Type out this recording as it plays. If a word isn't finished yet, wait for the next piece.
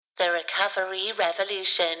The Recovery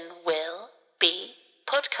Revolution will be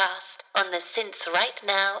podcast on the Since Right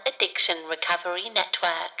Now Addiction Recovery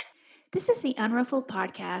Network. This is the Unruffled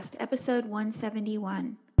Podcast, episode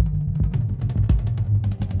 171.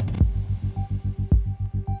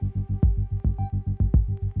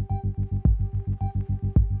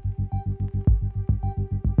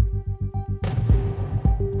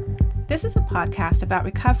 This is a podcast about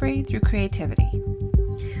recovery through creativity.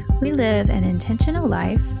 We live an intentional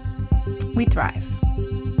life. We thrive.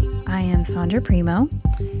 I am Sandra Primo.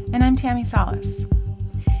 And I'm Tammy Salas.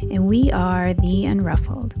 And we are the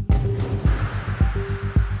Unruffled.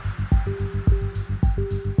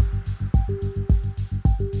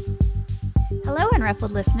 Hello,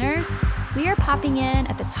 Unruffled listeners. We are popping in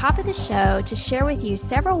at the top of the show to share with you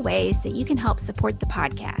several ways that you can help support the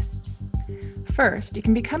podcast. First, you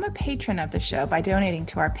can become a patron of the show by donating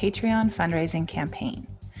to our Patreon fundraising campaign.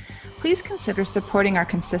 Please consider supporting our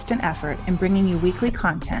consistent effort in bringing you weekly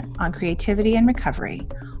content on creativity and recovery,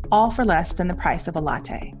 all for less than the price of a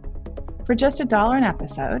latte. For just $1 an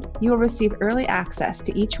episode, you will receive early access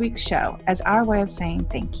to each week's show as our way of saying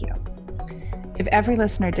thank you. If every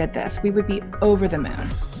listener did this, we would be over the moon.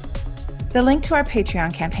 The link to our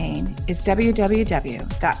Patreon campaign is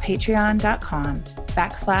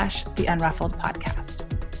www.patreon.com/theunruffledpodcast.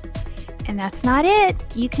 And that's not it.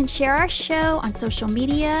 You can share our show on social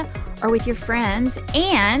media or with your friends,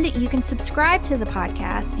 and you can subscribe to the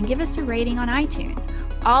podcast and give us a rating on iTunes.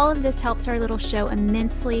 All of this helps our little show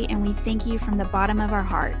immensely, and we thank you from the bottom of our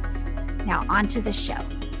hearts. Now, on to the show.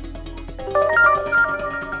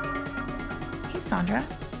 Hey, Sandra.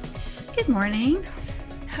 Good morning.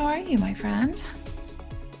 How are you, my friend?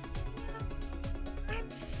 I'm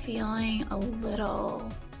feeling a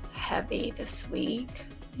little heavy this week.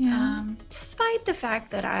 Yeah. Despite the fact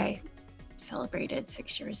that I celebrated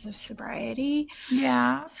 6 years of sobriety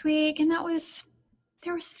this week, and there was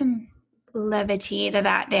some levity to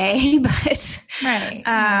that day, but Right.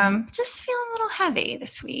 just feeling a little heavy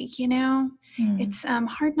this week, you know. It's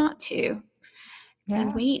hard not to. Yeah. The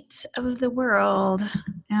weight of the world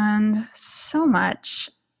and so much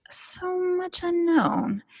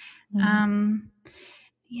unknown.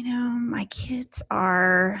 You know, my kids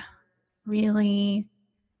are really,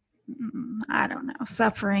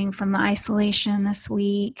 suffering from the isolation this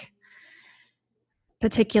week,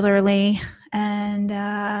 particularly. And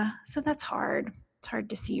so that's hard. It's hard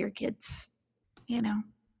to see your kids, be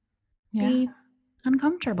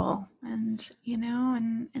uncomfortable and,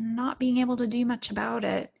 and not being able to do much about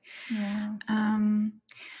it. Yeah.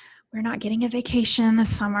 We're not getting a vacation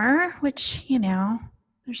this summer, which,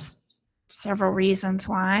 there's several reasons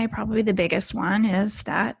why. Probably the biggest one is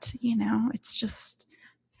that, it's just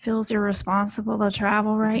feels irresponsible to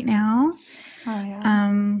travel right now. Oh,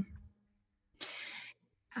 yeah.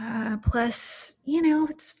 Plus,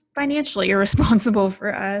 it's financially irresponsible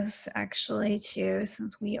for us actually too,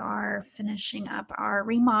 since we are finishing up our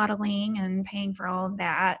remodeling and paying for all of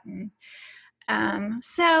that. And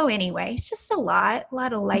so anyway, it's just a lot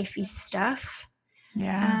of lifey stuff.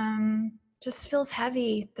 Yeah. Just feels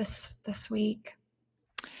heavy this week.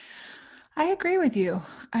 I agree with you.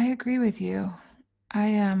 I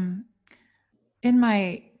am in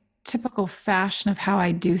my typical fashion of how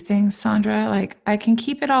I do things, Sandra. Like I can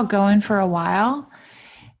keep it all going for a while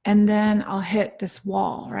and then I'll hit this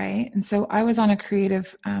wall, right? And so I was on a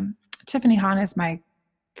creative, Tiffany Hahn is my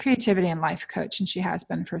creativity and life coach, and she has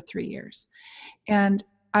been for 3 years. And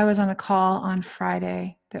I was on a call on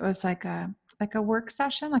Friday that was like a work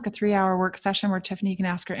session, like a 3-hour work session where Tiffany, you can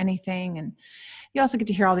ask her anything. And you also get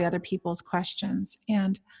to hear all the other people's questions.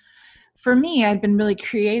 And for me, I'd been really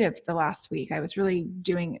creative the last week. I was really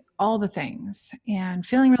doing all the things and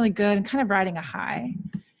feeling really good and kind of riding a high.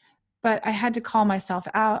 But I had to call myself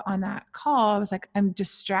out on that call. I was like, I'm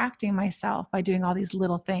distracting myself by doing all these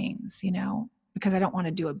little things, because I don't want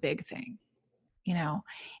to do a big thing,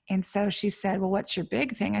 And so she said, well, what's your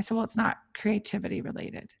big thing? I said, well, it's not creativity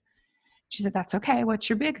related. She said, that's okay. What's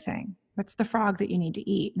your big thing? What's the frog that you need to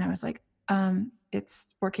eat? And I was like,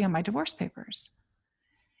 it's working on my divorce papers.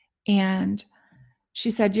 And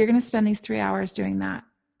she said, you're going to spend these 3 hours doing that,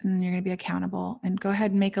 and you're going to be accountable, and go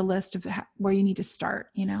ahead and make a list of where you need to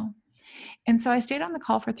start, And so I stayed on the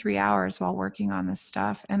call for 3 hours while working on this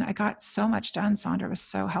stuff. And I got so much done. Sandra was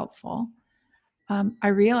so helpful. I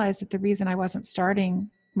realized that the reason I wasn't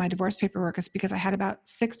starting my divorce paperwork is because I had about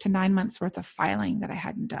 6 to 9 months worth of filing that I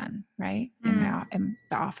hadn't done, right? In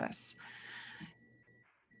the office.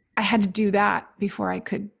 I had to do that before I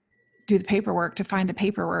could do the paperwork, to find the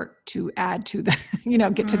paperwork to add to the,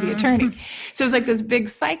 get to the attorney. So it was like this big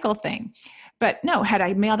cycle thing. But no, had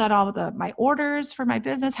I mailed out all my orders for my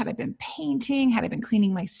business, had I been painting, had I been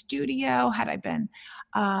cleaning my studio, had I been,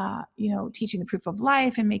 teaching the proof of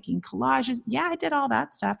life and making collages. Yeah, I did all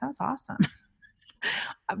that stuff. That was awesome.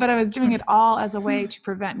 But I was doing it all as a way to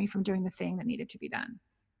prevent me from doing the thing that needed to be done.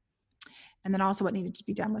 And then also what needed to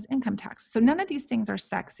be done was income tax. So none of these things are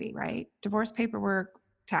sexy, right? Divorce paperwork,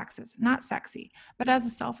 taxes, not sexy. But as a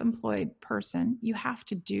self-employed person, you have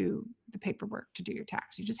to do the paperwork to do your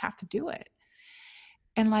tax. You just have to do it.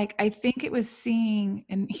 And like, I think it was seeing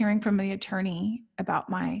and hearing from the attorney about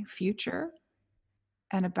my future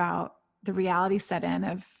and about the reality set in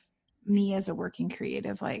of me as a working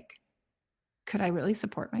creative. Like, could I really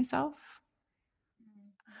support myself?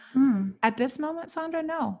 At this moment, Sandra,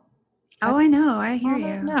 no. Oh, I know. I hear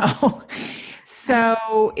you. No.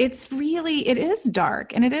 So it is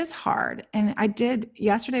dark and it is hard. And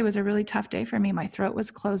yesterday was a really tough day for me. My throat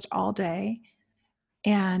was closed all day.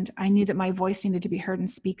 And I knew that my voice needed to be heard and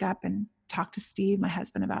speak up and talk to Steve, my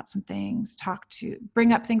husband, about some things,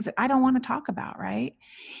 bring up things that I don't want to talk about. Right.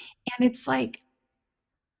 And it's like,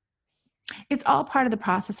 it's all part of the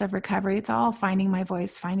process of recovery. It's all finding my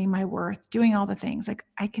voice, finding my worth, doing all the things. Like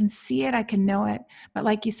I can see it, I can know it. But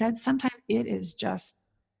like you said, sometimes it is just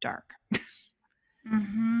dark.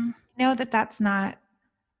 Know that that's not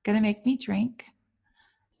going to make me drink.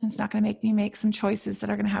 It's not going to make me make some choices that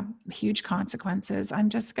are going to have huge consequences. I'm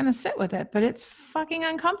just going to sit with it, but it's fucking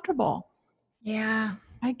uncomfortable. Yeah.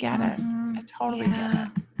 I get it. I totally get it.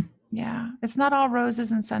 Yeah. It's not all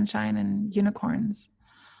roses and sunshine and unicorns.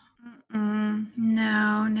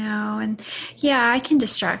 No. And yeah, I can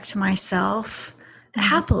distract myself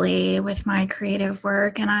happily with my creative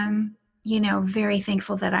work. And I'm, very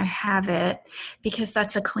thankful that I have it because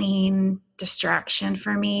that's a clean distraction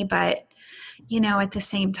for me. But, at the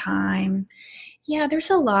same time, yeah,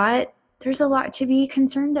 there's a lot to be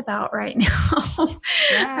concerned about right now.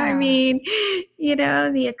 Yeah. I mean,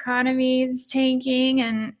 the economy is tanking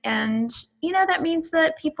and that means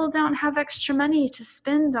that people don't have extra money to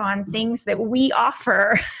spend on things that we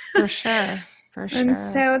offer. For sure. And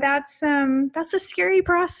so that's a scary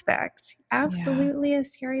prospect. Absolutely a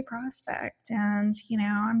scary prospect. And,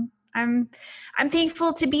 I'm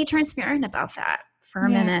thankful to be transparent about that for a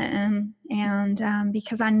minute and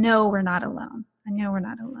because I know we're not alone.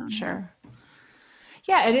 Sure.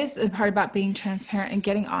 Yeah, it is the part about being transparent and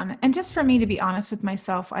getting on. And just for me to be honest with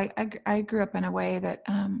myself, I grew up in a way that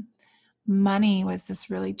money was this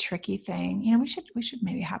really tricky thing. We should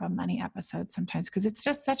maybe have a money episode sometimes because it's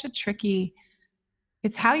just such a tricky.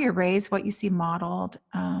 It's how you're raised, what you see modeled.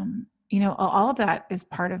 All of that is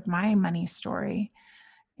part of my money story,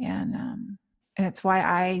 and it's why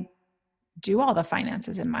I do all the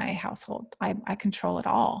finances in my household. I control it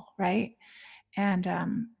all, right? And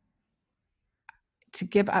to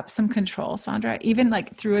give up some control, Sandra, even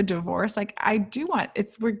like through a divorce, like I do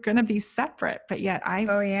we're going to be separate, but yet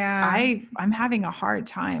I'm having a hard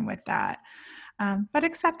time with that. But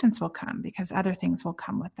acceptance will come because other things will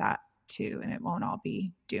come with that too. And it won't all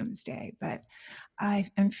be doomsday, but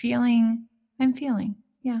I'm feeling,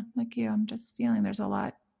 yeah, like you, I'm just feeling there's a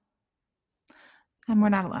lot and we're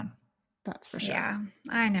not alone. That's for sure. Yeah,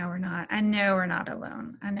 I know we're not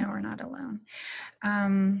alone.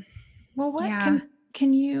 Well, what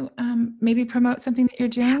can you maybe promote something that you're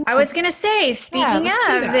doing? I was going to say, speaking of,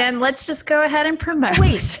 then let's just go ahead and promote.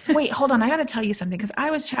 Wait, hold on. I got to tell you something because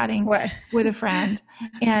I was chatting with a friend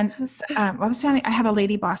and I have a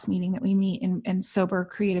lady boss meeting that we meet in sober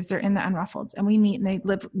creatives. They're in the Unruffleds and we meet and they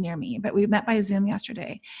live near me, but we met by Zoom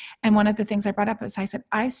yesterday. And one of the things I brought up is I said,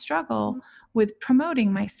 I struggle with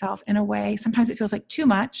promoting myself in a way. Sometimes it feels like too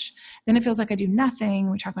much. Then it feels like I do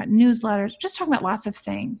nothing. We talk about newsletters, just talking about lots of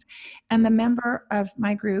things. And the member of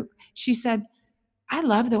my group, she said, I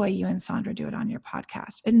love the way you and Sandra do it on your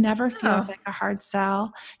podcast. It never feels like a hard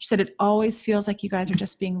sell. She said, it always feels like you guys are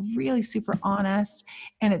just being really super honest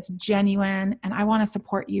and it's genuine. And I want to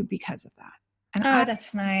support you because of that. And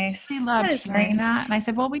that's nice. I loved hearing that. And I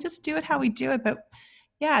said, well, we just do it how we do it. But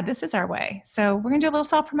yeah, this is our way. So we're going to do a little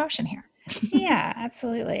self-promotion here. Yeah,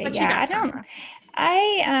 absolutely. I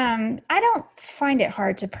don't find it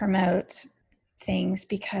hard to promote things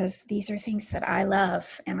because these are things that I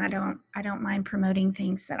love and I don't mind promoting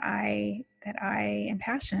things that I am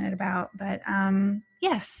passionate about. But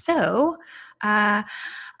yes, so I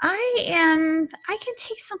can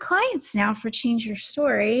take some clients now for Change Your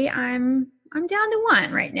Story. I'm down to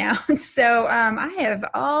one right now. So I have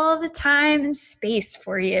all the time and space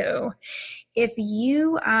for you. If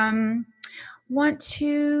you want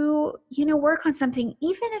to, work on something,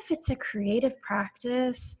 even if it's a creative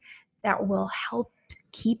practice that will help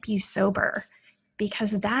keep you sober,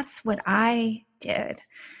 because that's what I did.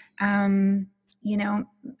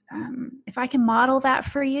 If I can model that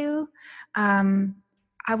for you,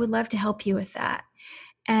 I would love to help you with that.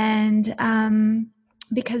 And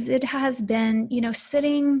because it has been,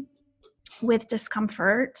 sitting with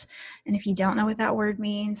discomfort, and if you don't know what that word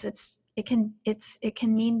means, it can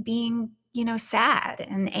mean being, sad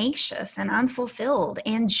and anxious and unfulfilled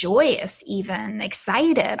and joyous, even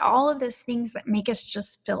excited, all of those things that make us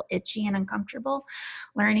just feel itchy and uncomfortable.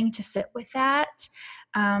 Learning to sit with that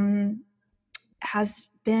has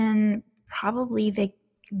been probably the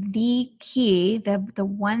key, the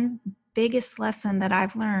one biggest lesson that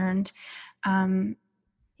I've learned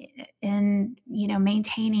in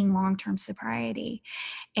maintaining long-term sobriety.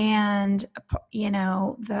 And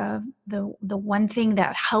the one thing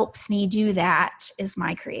that helps me do that is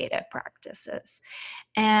my creative practices.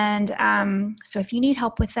 And so if you need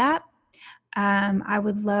help with that, I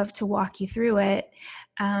would love to walk you through it.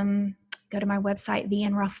 Go to my website,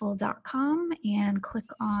 theunruffled.com, and click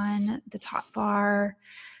on the top bar.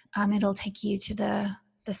 It'll take you to the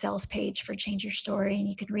sales page for Change Your Story, and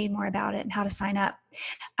you can read more about it and how to sign up.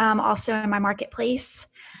 Also in my marketplace,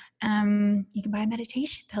 you can buy a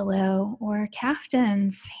meditation pillow or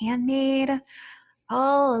caftans, handmade,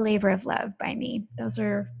 all a labor of love by me. Those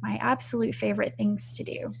are my absolute favorite things to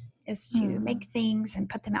do, is to make things and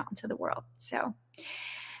put them out into the world. So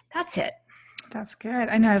that's it. That's good.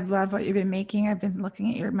 I know I love what you've been making. I've been looking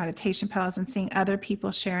at your meditation pillows and seeing other people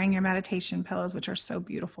sharing your meditation pillows, which are so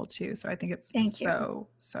beautiful too. So I think it's so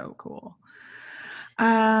cool.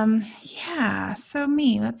 So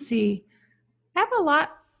let's see. I have a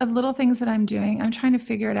lot of little things that I'm doing. I'm trying to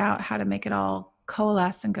figure it out, how to make it all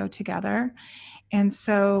coalesce and go together. And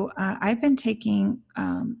so I've been taking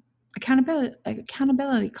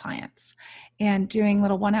accountability clients and doing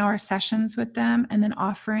little 1-hour sessions with them, and then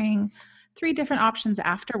offering 3 different options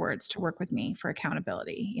afterwards to work with me for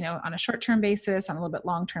accountability, on a short-term basis, on a little bit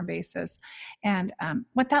long-term basis. And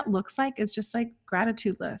what that looks like is just like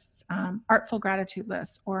gratitude lists, artful gratitude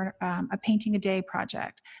lists, or a painting a day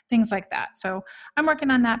project, things like that. So I'm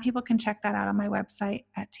working on that. People can check that out on my website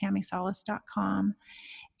at tammysalas.com.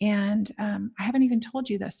 And I haven't even told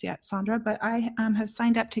you this yet, Sandra, but I have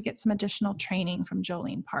signed up to get some additional training from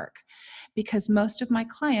Jolene Park, because most of my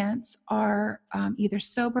clients are either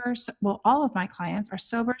sober. Well, all of my clients are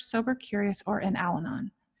sober curious, or in Al-Anon.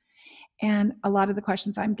 And a lot of the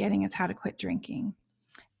questions I'm getting is how to quit drinking.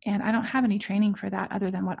 And I don't have any training for that other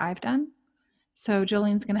than what I've done. So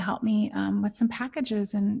Jolene's going to help me with some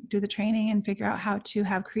packages and do the training and figure out how to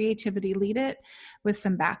have creativity lead it with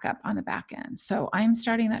some backup on the back end. So I'm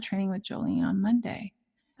starting that training with Jolene on Monday.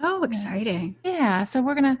 Oh, exciting. Yeah. So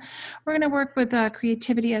we're gonna work with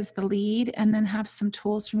creativity as the lead, and then have some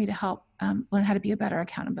tools for me to help learn how to be a better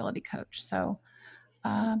accountability coach. So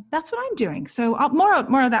that's what I'm doing. So more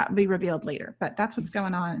of that will be revealed later, but that's what's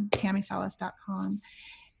going on, tammysalas.com.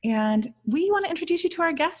 And we want to introduce you to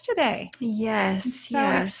our guest today. Yes.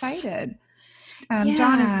 I'm so excited.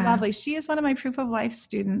 Dawn is lovely. She is one of my Proof of Life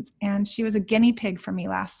students, and she was a guinea pig for me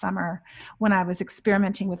last summer when I was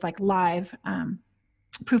experimenting with live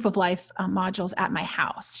Proof of Life modules at my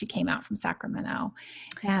house. She came out from Sacramento,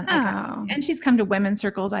 and she's come to women's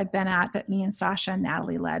circles I've been at that me and Sasha and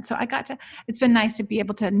Natalie led. So it's been nice to be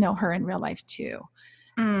able to know her in real life too.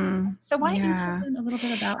 So why don't you tell them a little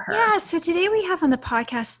bit about her? Yeah. So today we have on the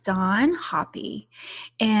podcast Dawn Hoppe,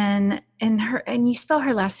 and you spell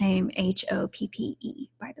her last name Hoppe,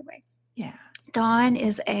 by the way. Yeah. Dawn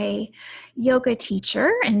is a yoga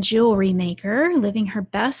teacher and jewelry maker living her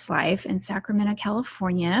best life in Sacramento,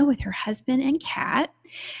 California with her husband and cat.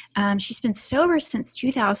 She's been sober since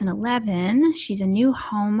 2011. She's a new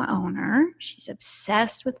homeowner. She's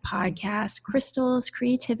obsessed with podcasts, crystals,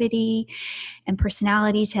 creativity, and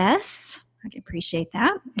personality tests. I can appreciate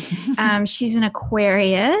that. She's an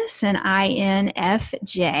Aquarius, an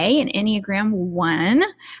INFJ, an Enneagram 1.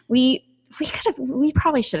 We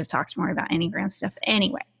probably should have talked more about Enneagram stuff.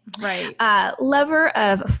 Anyway, right. Lover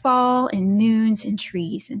of fall and moons and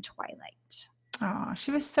trees and twilight. Oh, she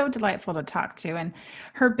was so delightful to talk to. And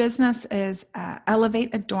her business is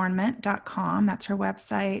elevateadornment.com. That's her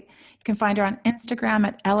website. You can find her on Instagram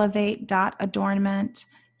at elevate.adornment.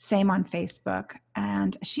 Same on Facebook.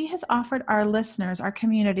 And she has offered our listeners, our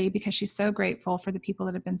community, because she's so grateful for the people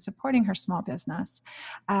that have been supporting her small business,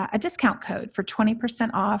 a discount code for 20%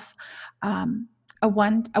 off, a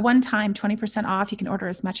one-time 20% off. You can order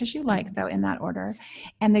as much as you like, though, in that order.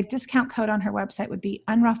 And the discount code on her website would be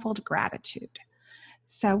Unruffled Gratitude.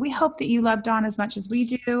 So we hope that you love Dawn as much as we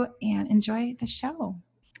do, and enjoy the show.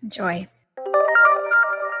 Enjoy.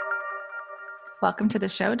 Welcome to the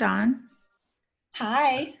show, Dawn.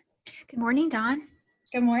 Hi. Good morning, Dawn.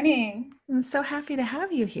 Good morning. I'm so happy to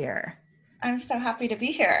have you here. I'm so happy to be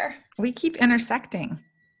here. We keep intersecting.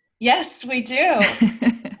 Yes, we do.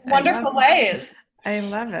 Wonderful ways. I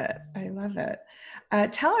love it. I love it.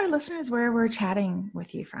 Tell our listeners where we're chatting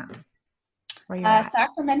with you from. Where you're at.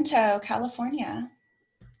 Sacramento, California.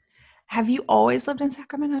 Have you always lived in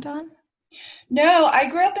Sacramento, Dawn? No, I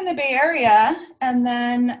grew up in the Bay Area, and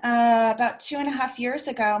then about 2.5 years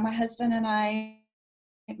ago, my husband and I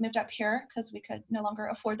moved up here because we could no longer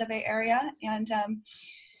afford the Bay Area. And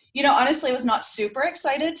honestly, was not super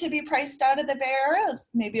excited to be priced out of the Bay Area. I was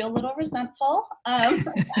maybe a little resentful.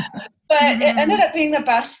 But it ended up being the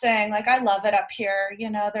best thing. Like, I love it up here.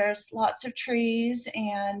 There's lots of trees,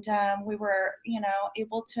 and we were,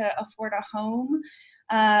 able to afford a home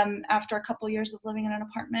after a couple years of living in an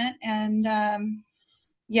apartment. And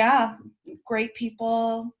great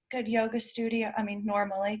people, good yoga studio. I mean,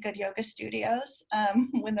 normally good yoga studios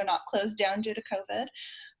when they're not closed down due to COVID.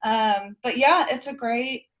 But yeah,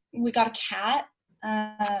 we got a cat.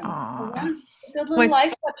 Good little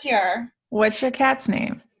life up here. What's your cat's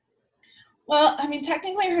name? Well, I mean,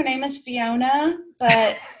 technically her name is Fiona,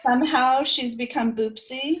 but somehow she's become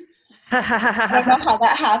Boopsy. I don't know how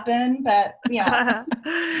that happened, but yeah.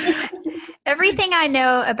 Everything I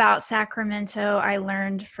know about Sacramento, I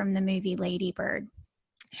learned from the movie Lady Bird.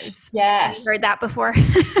 Yes. Have you heard that before?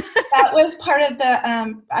 That was part of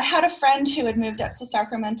I had a friend who had moved up to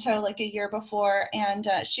Sacramento like a year before, and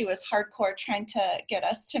she was hardcore trying to get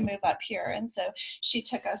us to move up here. And so she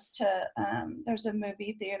took us to, there's a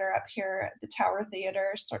movie theater up here, the Tower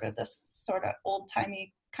Theater, sort of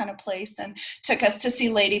old-timey kind of place, and took us to see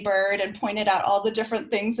Lady Bird and pointed out all the different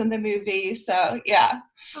things in the movie. So yeah.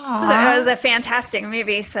 Aww. So it was a fantastic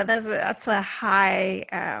movie. So that's a high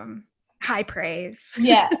praise.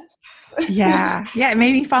 Yes. Yeah. It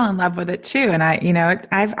made me fall in love with it too. And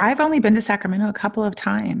I've only been to Sacramento a couple of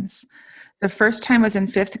times. The first time was in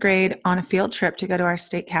 5th grade on a field trip to go to our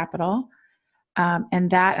state capital.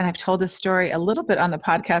 And I've told this story a little bit on the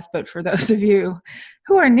podcast, but for those of you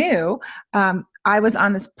who are new, I was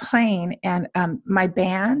on this plane, and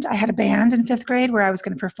I had a band in 5th grade where I was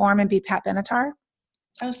going to perform and be Pat Benatar.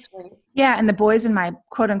 Oh, sweet. Yeah, and the boys in my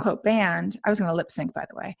quote-unquote band, I was going to lip sync, by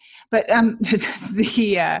the way, but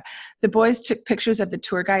the boys took pictures of the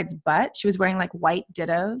tour guide's butt. She was wearing like white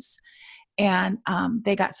dittos, and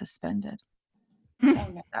they got suspended.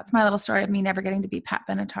 That's my little story of me never getting to be Pat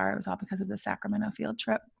Benatar. It was all because of the Sacramento field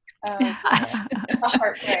trip.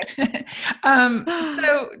 Heartbreak.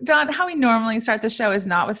 So, Dawn, how we normally start the show is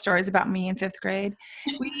not with stories about me in 5th grade.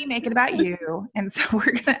 We make it about you. And so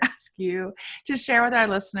we're going to ask you to share with our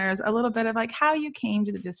listeners a little bit of like how you came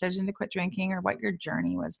to the decision to quit drinking, or what your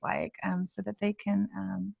journey was like, so that they can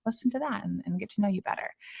listen to that and get to know you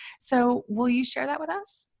better. So will you share that with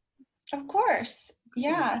us? Of course.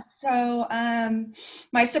 Yeah. So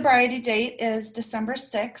my sobriety date is December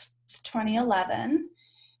 6th, 2011.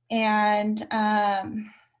 And I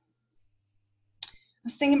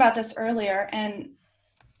was thinking about this earlier, and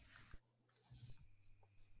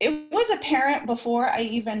it was apparent before I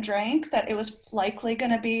even drank that it was likely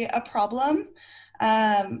going to be a problem.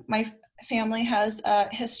 My family has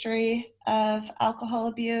a history of alcohol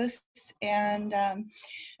abuse, and I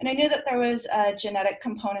knew that there was a genetic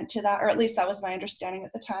component to that, or at least that was my understanding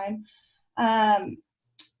at the time.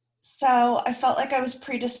 So I felt like I was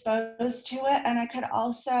predisposed to it, and I could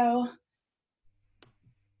also,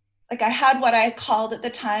 I had what I called at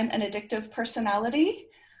the time an addictive personality.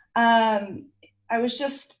 I was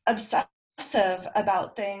just obsessive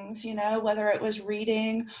about things, whether it was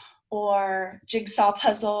reading or jigsaw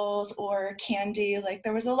puzzles or candy. Like,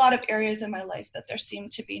 there was a lot of areas in my life that there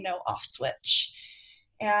seemed to be no off switch.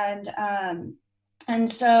 And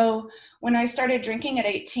so when I started drinking at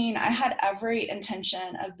 18, I had every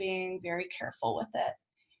intention of being very careful with it.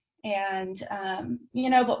 And,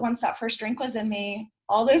 but once that first drink was in me,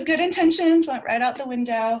 all those good intentions went right out the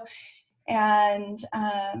window. And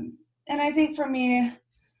I think for me,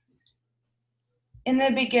 in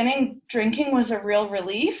the beginning, drinking was a real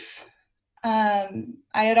relief. I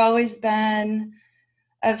had always been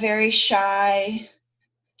a very shy,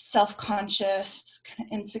 self-conscious, kind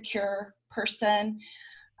of insecure person,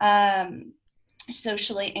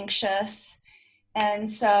 socially anxious. And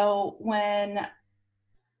so when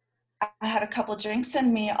I had a couple drinks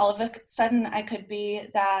in me, all of a sudden I could be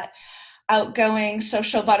that outgoing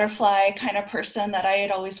social butterfly kind of person that I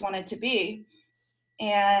had always wanted to be.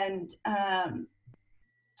 And,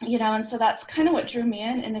 and so that's kind of what drew me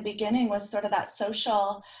in the beginning, was sort of that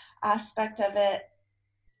social aspect of it.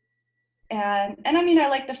 And I mean, I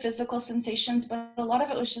like the physical sensations, but a lot of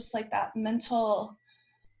it was just like that mental,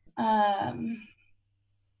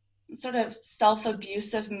 sort of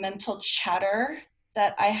self-abusive mental chatter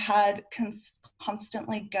that I had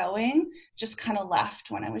constantly going, just kind of left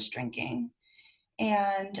when I was drinking.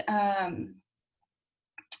 And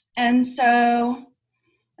so,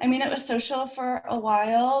 I mean, it was social for a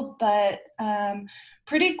while, but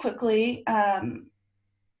pretty quickly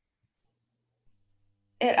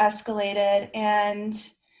it escalated. And,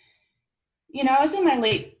 you know, I was in my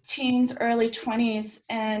late teens, early 20s,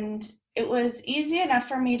 and it was easy enough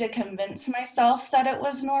for me to convince myself that it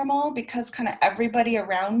was normal because kind of everybody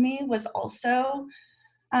around me was also,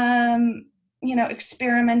 you know,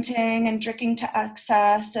 experimenting and drinking to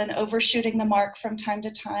excess and overshooting the mark from time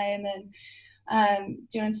to time and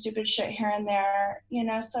doing stupid shit here and there, you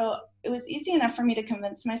know. So it was easy enough for me to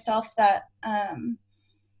convince myself that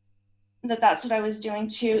that's what I was doing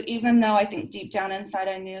too, even though I think deep down inside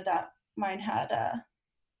I knew that mine had a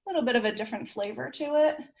little bit of a different flavor to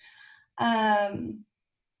it. And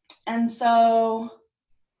so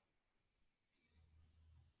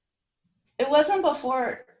it wasn't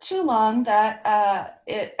before too long that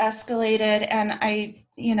it escalated, and I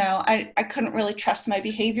couldn't really trust my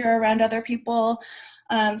behavior around other people.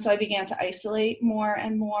 So I began to isolate more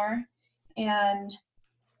and more. And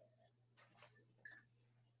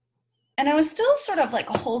I was still sort of like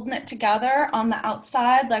holding it together on the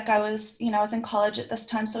outside. Like I was in college at this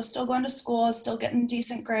time, so still going to school, still getting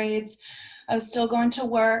decent grades. I was still going to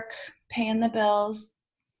work, paying the bills,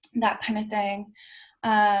 that kind of thing.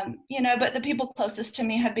 You know, but the people closest to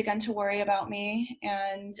me had begun to worry about me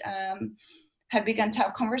and had begun to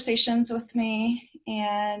have conversations with me.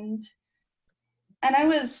 And I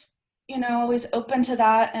was, you know, always open to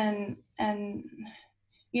that and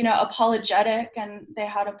you know, apologetic, and they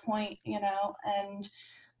had a point, you know. And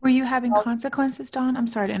were you having consequences, Dawn? I'm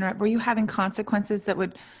sorry to interrupt. Were you having consequences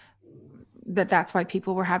that's why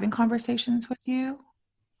people were having conversations with you?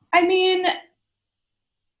 I mean,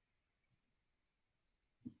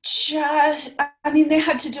 they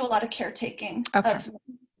had to do a lot of caretaking of,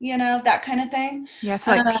 you know, that kind of thing. Yeah,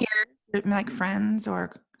 so like peers, like friends,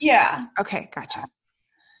 or yeah. Okay, gotcha.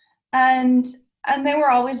 And they were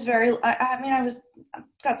always very, I've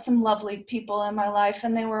got some lovely people in my life,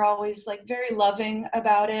 and they were always like very loving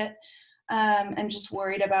about it, and just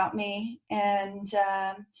worried about me. And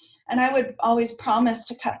I would always promise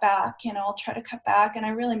to cut back, you know, I'll try to cut back. And I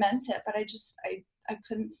really meant it, but I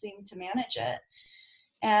couldn't seem to manage it.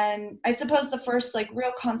 And I suppose the first like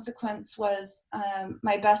real consequence was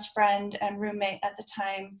my best friend and roommate at the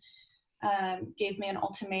time gave me an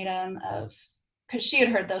ultimatum of, because she had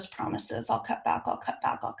heard those promises, I'll cut back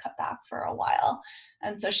for a while.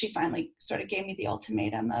 And so she finally sort of gave me the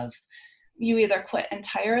ultimatum of, you either quit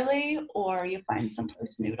entirely or you find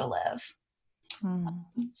someplace new to live.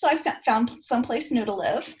 So I found someplace new to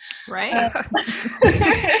live. Right.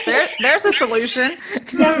 There's a solution.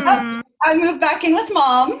 Yeah, I moved back in with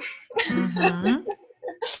Mom. Mm-hmm.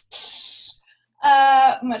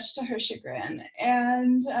 Much to her chagrin.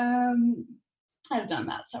 And I've done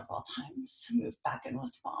that several times, moved back in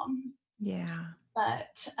with Mom. Yeah.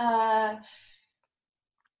 But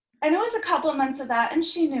and it was a couple of months of that, and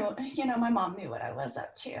she knew, you know, my mom knew what I was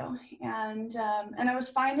up to. And I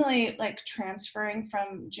was finally like transferring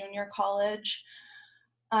from junior college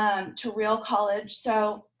to real college.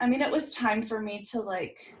 So, I mean, it was time for me to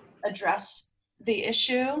like address the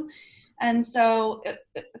issue. And so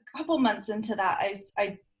a couple months into that,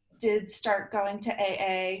 I did start going to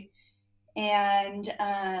AA. And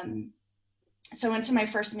so I went to my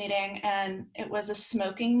first meeting, and it was a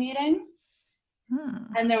smoking meeting.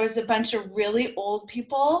 And there was a bunch of really old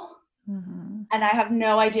people. And I have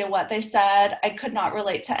no idea what they said. I could not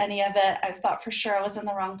relate to any of it. I thought for sure I was in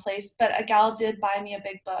the wrong place. But a gal did buy me a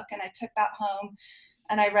big book, and I took that home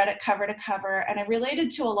and I read it cover to cover, and I related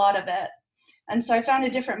to a lot of it. And so I found a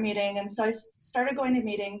different meeting, and so I started going to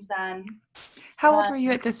meetings then. How old were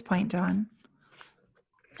you at this point, Dawn?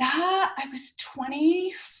 I was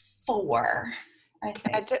 24, I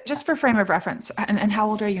think. Just for frame of reference, and how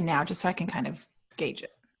old are you now, just so I can kind of gauge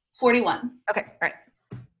it? 41. Okay, all right.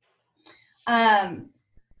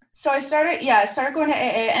 So I started going to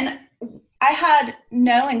AA, and I had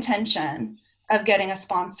no intention of getting a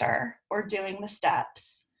sponsor or doing the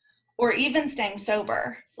steps or even staying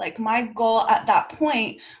sober. Like my goal at that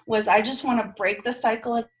point was, I just want to break the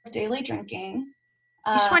cycle of daily drinking.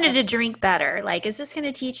 You just wanted to drink better. Like, is this going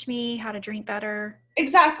to teach me how to drink better?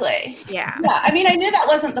 Exactly. Yeah. I mean, I knew that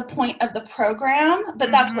wasn't the point of the program, but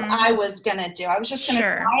that's what I was going to do. I was just going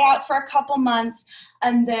to try out for a couple months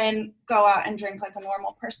and then go out and drink like a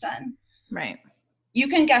normal person. Right. You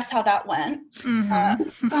can guess how that went.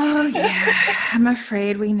 Oh yeah. I'm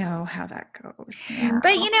afraid we know how that goes. Yeah.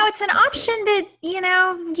 But it's an option that,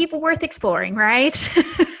 worth exploring, right?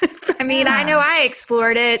 I mean, I know I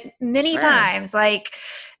explored it many times, like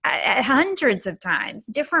hundreds of times,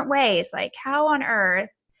 different ways. Like, how on earth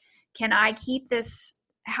can I keep this?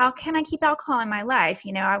 How can I keep alcohol in my life?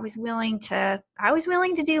 I was willing to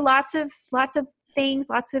do lots of things,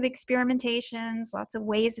 lots of experimentations, lots of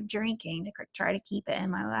ways of drinking to try to keep it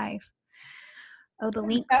in my life. Oh, the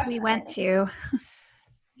links we went to.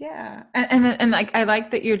 Yeah. And like, I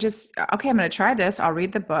like that you're just, okay, I'm going to try this. I'll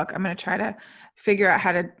read the book. I'm going to try to figure out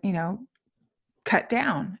how to, cut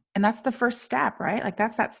down. And that's the first step, right? Like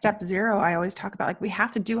that's that step 0 I always talk about. Like we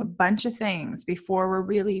have to do a bunch of things before we're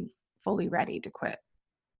really fully ready to quit.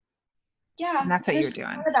 Yeah. And that's what you're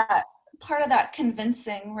doing. Part of that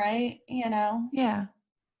convincing, right? Yeah.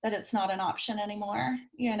 That it's not an option anymore,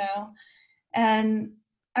 And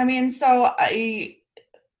I mean, so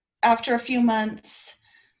after a few months,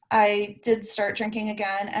 I did start drinking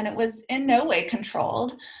again, and it was in no way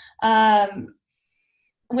controlled.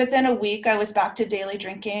 Within a week, I was back to daily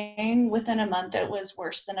drinking. Within a month, it was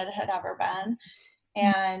worse than it had ever been.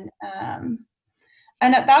 And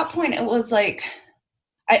at that point, it was like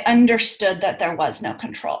I understood that there was no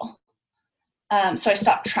control. So I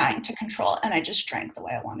stopped trying to control, and I just drank the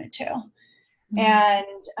way I wanted to. And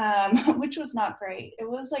which was not great. It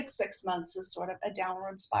was like 6 months of sort of a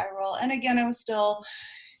downward spiral. And again, I was still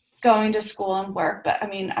going to school and work, but I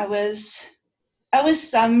mean, I was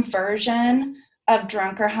some version of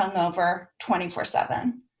drunk or hungover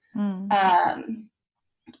 24/7.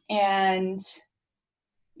 And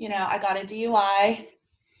I got a DUI,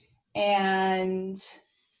 and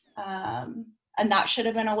that should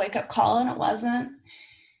have been a wake-up call, and it wasn't.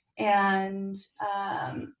 And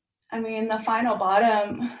I mean, the final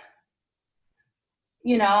bottom,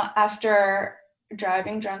 after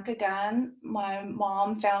driving drunk again, my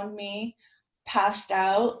mom found me passed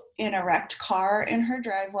out in a wrecked car in her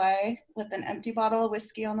driveway with an empty bottle of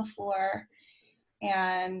whiskey on the floor.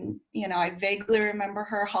 And, I vaguely remember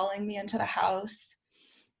her hauling me into the house.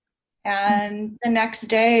 And the next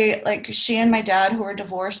day, like, she and my dad, who were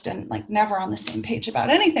divorced and like never on the same page about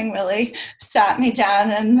anything really, sat me down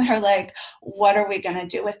and they're like, what are we going to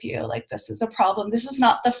do with you? Like, this is a problem. This is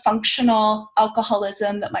not the functional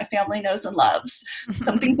alcoholism that my family knows and loves.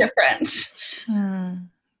 Something different.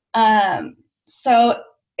 So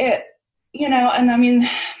it, and I mean,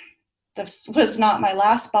 this was not my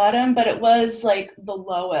last bottom, but it was like the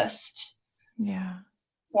lowest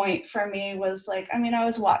point for me. Was like, I mean, I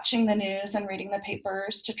was watching the news and reading the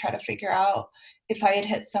papers to try to figure out if I had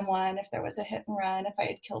hit someone, if there was a hit and run, if I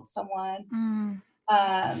had killed someone.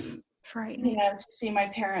 Frightening. To see my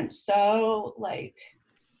parents so like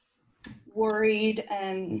worried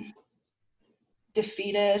and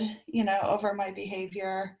defeated, over my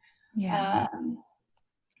behavior.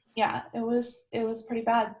 It was pretty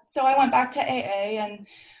bad. So I went back to AA and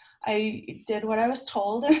I did what I was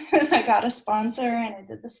told, and I got a sponsor and I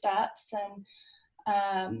did the steps,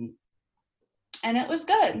 and it was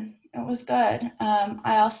good. It was good.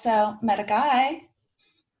 I also met a guy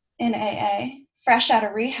in AA, fresh out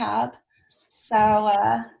of rehab. So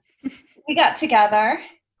we got together.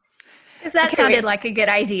 Because that sounded like a good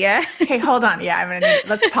idea. Okay, hold on. Yeah,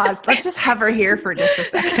 let's pause. Let's just hover here for just a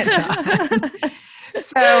second.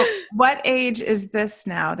 So what age is this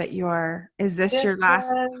now that is this your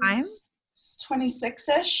last time?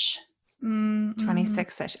 26-ish.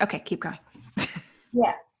 26-ish. Okay, keep going.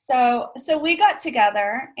 Yeah. So we got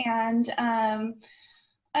together and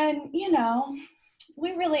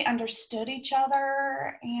we really understood each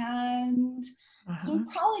other, and so we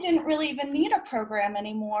probably didn't really even need a program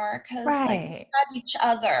anymore because like, we had each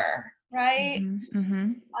other, right?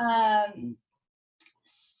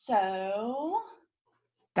 So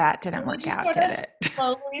that didn't work out, did it?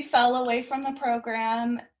 Slowly fell away from the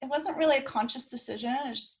program. It wasn't really a conscious decision.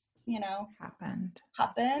 It just, happened.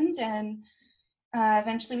 And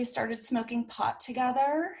eventually we started smoking pot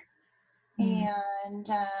together. And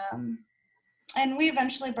we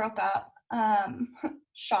eventually broke up.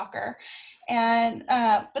 Shocker. And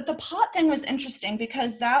but the pot thing was interesting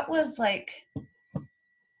because that was like,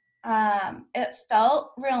 it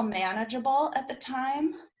felt real manageable at the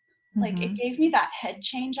time. Like it gave me that head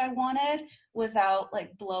change I wanted without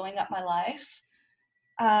like blowing up my life.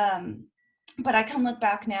 But I can look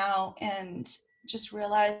back now and just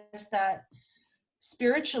realize that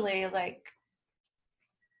spiritually, like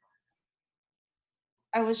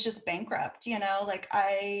I was just bankrupt, like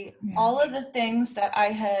all of the things that I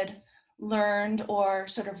had learned or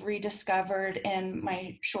sort of rediscovered in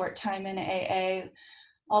my short time in AA,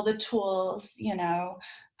 all the tools,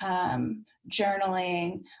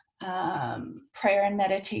 journaling, prayer and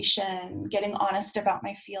meditation, getting honest about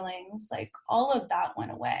my feelings, like all of that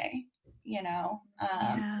went away, Yeah.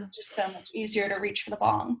 just so much easier to reach for the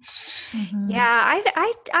bong. Mhm. Yeah,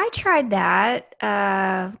 I tried that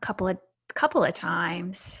a couple of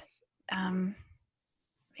times.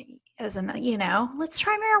 As an, let's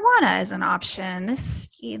try marijuana as an option. This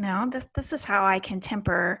is how I can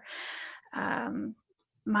temper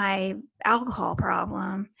my alcohol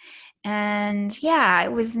problem. And yeah,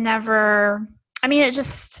 it was never, I mean, it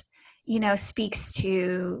just, speaks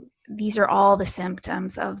to these are all the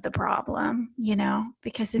symptoms of the problem,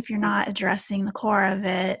 because if you're not addressing the core of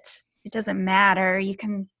it, it doesn't matter. You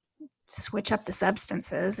can switch up the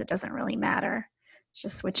substances. It doesn't really matter. It's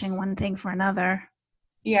just switching one thing for another.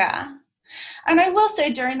 Yeah. And I will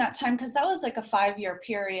say during that time, because that was like a 5-year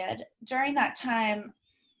period, during that time,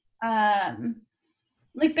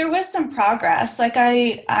 like there was some progress. Like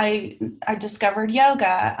I discovered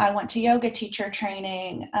yoga. I went to yoga teacher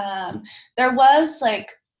training. There was like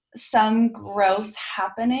some growth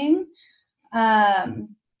happening, but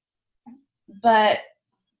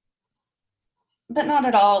not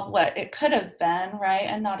at all what it could have been, right?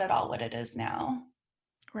 And not at all what it is now.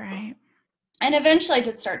 Right. And eventually I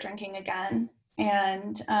did start drinking again,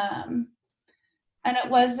 and it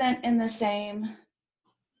wasn't in the same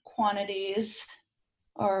quantities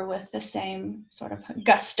or with the same sort of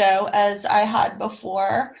gusto as I had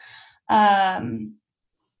before. And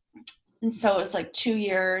so it was like 2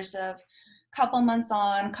 years of couple months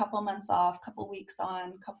on, couple months off, couple weeks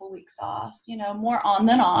on, couple weeks off, more on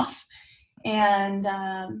than off. And,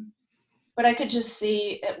 but I could just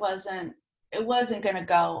see it wasn't going to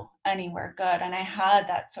go anywhere good. And I had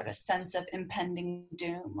that sort of sense of impending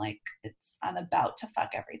doom, like I'm about to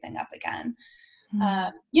fuck everything up again.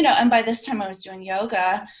 And by this time I was doing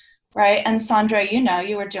yoga, right? And Sandra,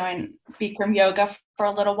 you were doing Bikram yoga for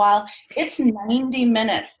a little while. It's 90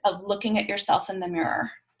 minutes of looking at yourself in the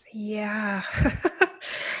mirror. Yeah.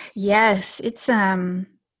 Yes, it's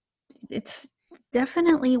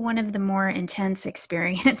definitely one of the more intense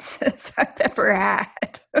experiences I've ever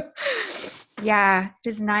had. Yeah,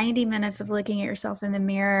 just 90 minutes of looking at yourself in the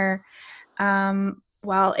mirror,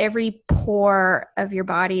 while every pore of your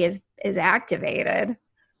body is activated.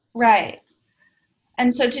 Right.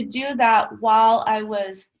 And so to do that while I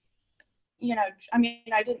was, I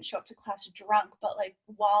didn't show up to class drunk, but like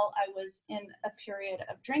while I was in a period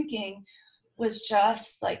of drinking was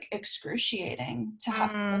just like excruciating to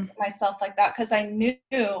have to look at myself like that, because I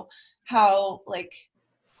knew how like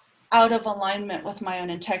out of alignment with my own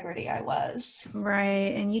integrity I was.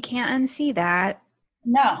 Right. And you can't unsee that.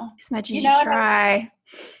 No. As much as you try.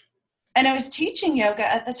 And I was teaching yoga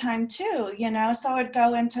at the time too, so I would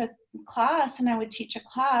go into class and I would teach a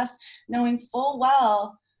class knowing full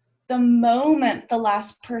well the moment the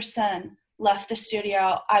last person left the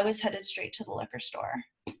studio, I was headed straight to the liquor store.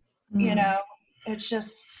 It's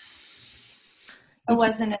just, it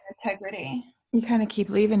wasn't in integrity. You kind of keep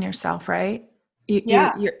leaving yourself, right?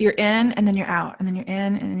 Yeah. You're in and then you're out, and then you're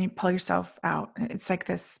in and then you pull yourself out. It's like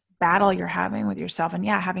this battle you're having with yourself, and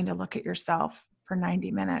having to look at yourself for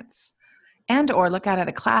 90 minutes or look at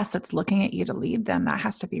a class that's looking at you to lead them. That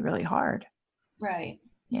has to be really hard. Right.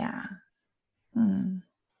 Yeah.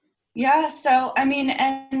 Yeah. So,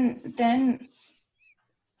 and then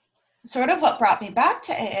sort of what brought me back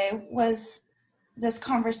to AA was this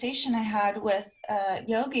conversation I had with a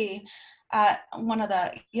yogi at one of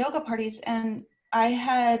the yoga parties. And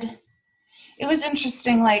it was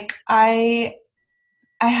interesting. Like I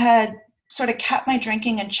had sort of kept my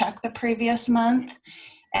drinking in check the previous month.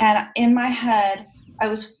 And in my head, I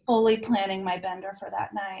was fully planning my bender for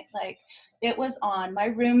that night. Like it was on. My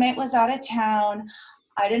roommate was out of town.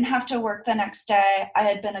 I didn't have to work the next day. I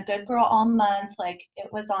had been a good girl all month. Like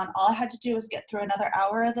it was on. All I had to do was get through another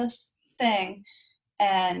hour of this thing.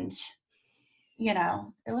 And,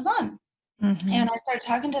 it was on. Mm-hmm. And I started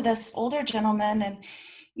talking to this older gentleman, and,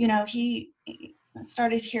 he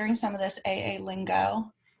started hearing some of this AA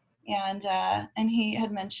lingo. And he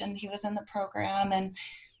had mentioned he was in the program, and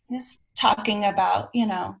he was talking about,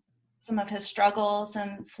 some of his struggles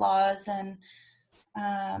and flaws. And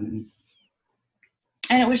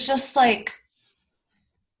it was just like,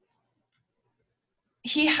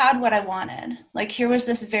 he had what I wanted. Like, here was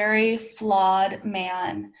this very flawed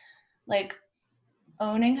man, like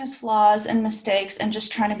owning his flaws and mistakes and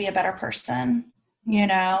just trying to be a better person,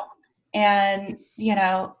 and,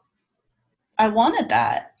 I wanted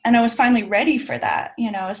that. And I was finally ready for that.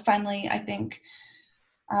 I was finally, I think,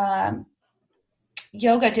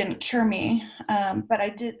 yoga didn't cure me, but I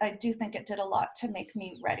do think it did a lot to make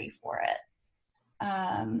me ready for it.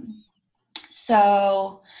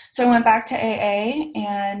 So I went back to AA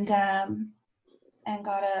and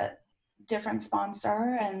got a different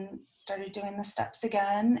sponsor and started doing the steps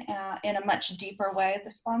again in a much deeper way.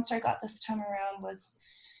 The sponsor I got this time around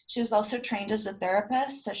she was also trained as a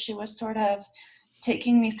therapist, so she was sort of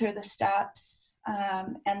taking me through the steps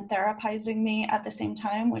and therapizing me at the same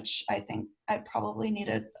time, which I think I probably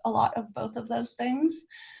needed a lot of both of those things.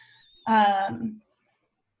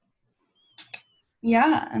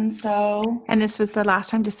 Yeah, and so... And this was the last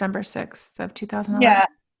time, December 6th of 2011? Yeah.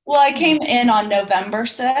 Well, I came in on November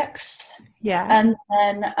 6th. Yeah. And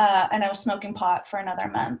then and I was smoking pot for another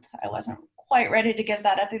month. I wasn't quite ready to give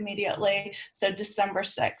that up immediately. So December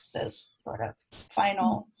 6th is sort of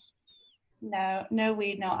final no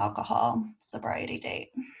weed, no alcohol sobriety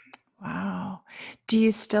date. Wow. Do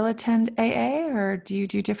you still attend AA, or do you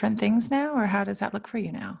do different things now, or how does that look for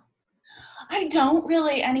you now? I don't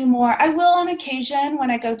really anymore. I will on occasion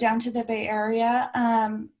when I go down to the Bay Area.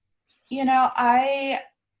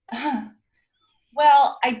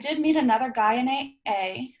 I did meet another guy in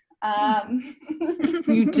AA.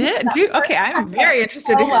 You did? Okay, I'm very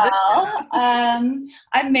interested to hear this.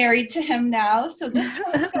 I'm married to him now, so this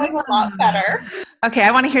time it's going a lot better. Okay,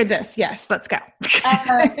 I want to hear this. Yes, let's go.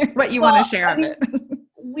 What you want to share of it.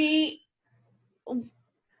 We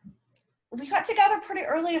got together pretty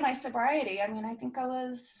early in my sobriety. I mean, I think I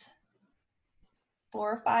was 4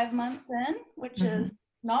 or 5 months in, which is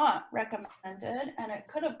not recommended, and it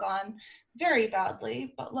could have gone very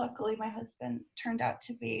badly, but luckily my husband turned out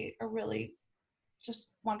to be a really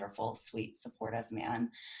just wonderful, sweet, supportive man.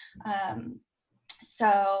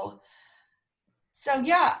 So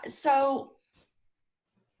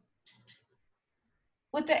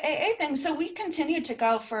with the AA thing, so we continued to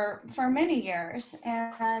go for many years,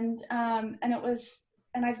 and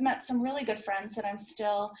I've met some really good friends that I'm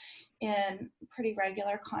still in pretty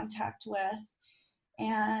regular contact with.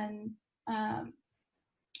 And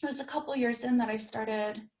it was a couple years in that I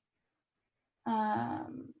started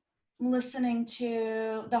listening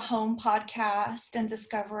to the Home podcast and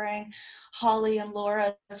discovering Holly and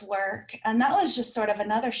Laura's work. And that was just sort of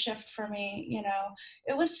another shift for me. You know,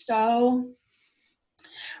 it was so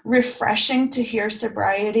refreshing to hear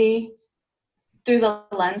sobriety through the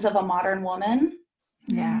lens of a modern woman.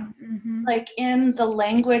 Yeah. Mm-hmm. Like in the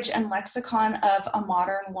language and lexicon of a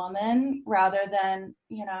modern woman, rather than,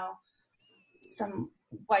 you know, some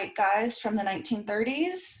white guys from the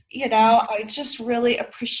 1930s. You know, I just really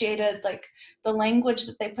appreciated like the language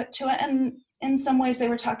that they put to it. And in some ways they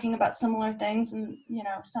were talking about similar things, and, you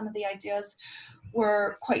know, some of the ideas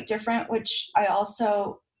were quite different, which I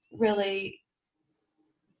also really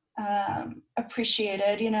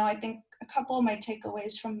appreciated. You know, I think a couple of my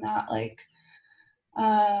takeaways from that, like,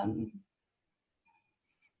 I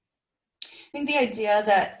think the idea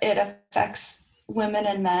that it affects women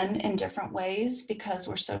and men in different ways because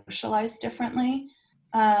we're socialized differently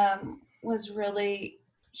was really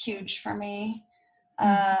huge for me.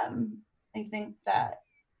 I think that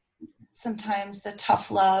sometimes the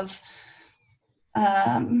tough love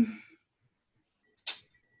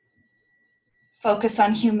focus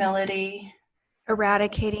on humility,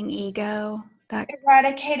 Eradicating ego.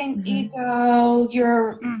 Ego,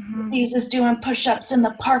 your diseases doing push-ups in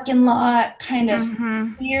the parking lot, kind of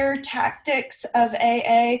fear tactics of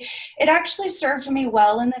AA. It actually served me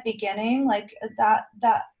well in the beginning, like that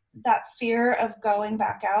fear of going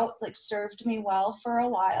back out, like, served me well for a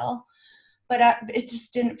while, but it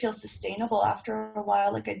just didn't feel sustainable after a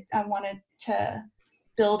while. Like I wanted to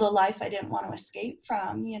build a life I didn't want to escape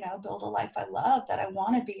from, you know, build a life I love that I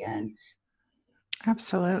want to be in.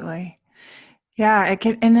 Absolutely. Yeah, it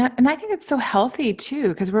can, and I think it's so healthy too,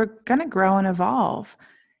 because we're going to grow and evolve,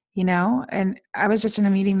 you know. And I was just in a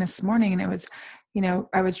meeting this morning, and it was, you know,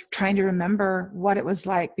 I was trying to remember what it was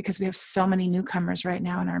like, because we have so many newcomers right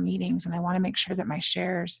now in our meetings, and I want to make sure that my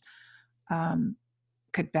shares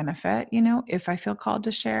could benefit, you know, if I feel called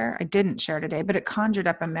to share. I didn't share today, but it conjured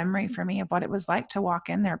up a memory for me of what it was like to walk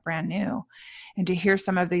in there brand new, and to hear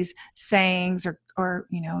some of these sayings or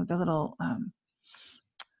you know, the little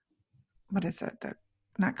what is it?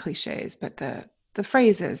 Not cliches, but the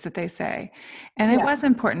phrases that they say. And it was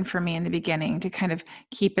important for me in the beginning to kind of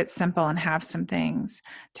keep it simple and have some things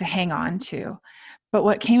to hang on to. But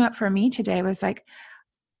what came up for me today was like,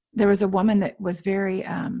 there was a woman that was very,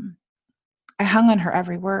 I hung on her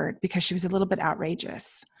every word because she was a little bit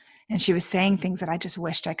outrageous. And she was saying things that I just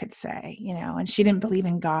wished I could say, you know, and she didn't believe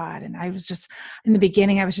in God. And I was just, in the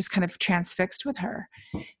beginning, I was just kind of transfixed with her.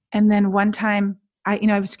 And then one time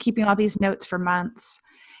I was keeping all these notes for months.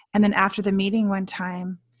 And then after the meeting one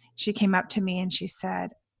time, she came up to me and she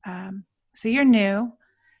said, so you're new,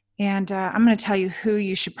 and I'm going to tell you who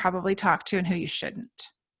you should probably talk to and who you shouldn't.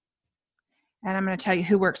 And I'm going to tell you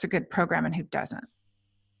who works a good program and who doesn't.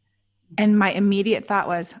 And my immediate thought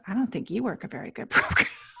was, I don't think you work a very good program.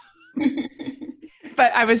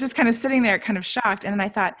 But I was just kind of sitting there kind of shocked. And then I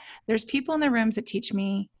thought, there's people in the rooms that teach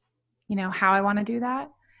me, how I want to do that.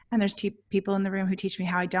 And there's people in the room who teach me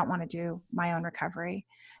how I don't want to do my own recovery.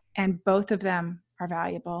 And both of them are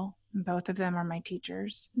valuable. And both of them are my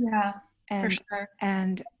teachers. Yeah, and, for sure.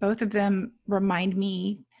 And both of them remind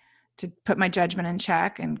me to put my judgment in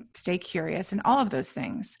check and stay curious and all of those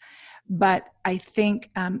things. But I think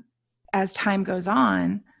as time goes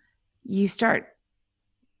on, you start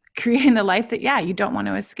creating the life that, you don't want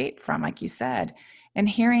to escape from, like you said. And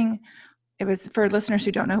it was, for listeners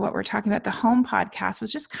who don't know what we're talking about, the Home podcast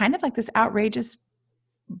was just kind of like this outrageous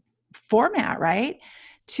format, right?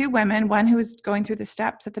 Two women, one who was going through the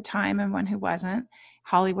steps at the time and one who wasn't,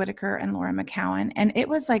 Holly Whitaker and Laura McCowan. And it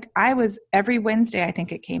was like, every Wednesday, I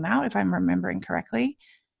think it came out, if I'm remembering correctly.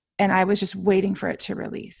 And I was just waiting for it to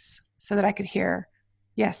release so that I could hear,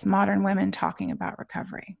 yes, modern women talking about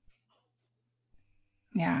recovery.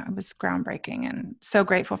 Yeah, it was groundbreaking, and so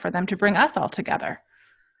grateful for them to bring us all together.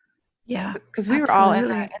 Yeah, because we were all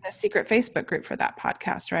in a secret Facebook group for that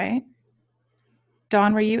podcast, right?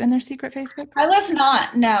 Dawn, were you in their secret Facebook group? I was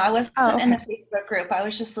not. No, I wasn't in the Facebook group. I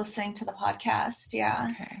was just listening to the podcast. Yeah.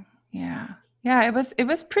 Okay. Yeah. Yeah. It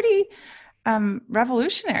was pretty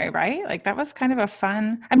revolutionary, right? Like that was kind of a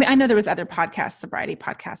fun, I know there was other podcasts, sobriety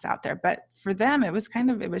podcasts out there, but for them, it was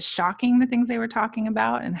shocking the things they were talking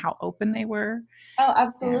about and how open they were. Oh,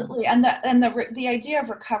 absolutely. And the idea of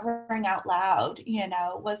recovering out loud,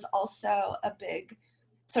 was also a big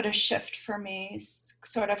sort of shift for me,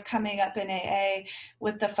 sort of coming up in AA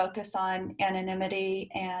with the focus on anonymity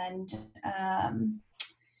and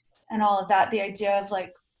all of that. The idea of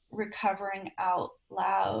like recovering out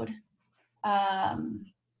loud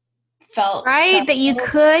felt that you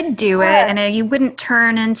could do it and you wouldn't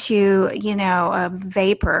turn into a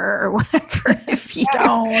vapor or whatever if you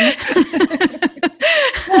don't.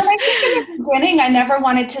 Well, I think in the beginning I never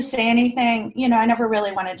wanted to say anything. I never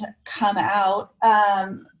really wanted to come out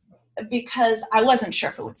because I wasn't sure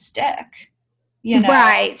if it would stick.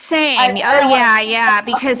 Right, same.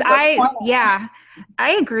 Because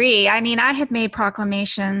I agree. I have made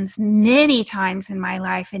proclamations many times in my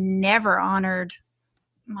life and never honored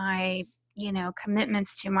my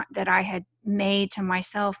commitments that I had made to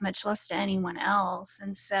myself, much less to anyone else.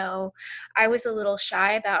 And so I was a little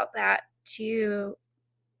shy about that too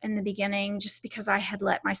in the beginning, just because I had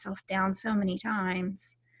let myself down so many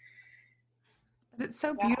times. But it's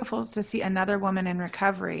so beautiful to see another woman in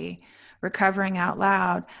recovery recovering out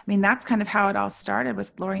loud. That's kind of how it all started,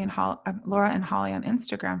 was Laura and Holly on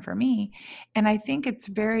Instagram for me. And I think it's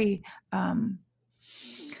very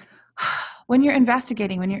when you're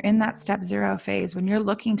investigating, when you're in that step 0 phase, when you're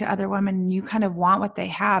looking to other women and you kind of want what they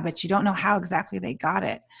have, but you don't know how exactly they got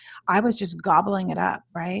it. I was just gobbling it up,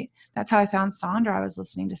 right? That's how I found Sandra. I was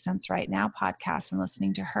listening to Sense Right Now podcast and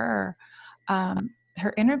listening to her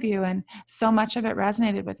interview, and so much of it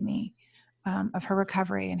resonated with me, of her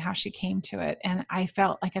recovery and how she came to it. And I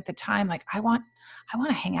felt like at the time, like I want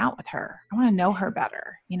to hang out with her. I want to know her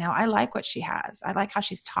better. I like what she has. I like how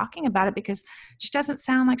she's talking about it, because she doesn't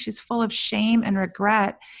sound like she's full of shame and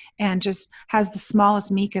regret and just has the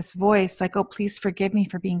smallest, meekest voice. Like, oh, please forgive me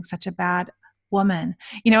for being such a bad woman.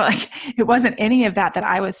 Like it wasn't any of that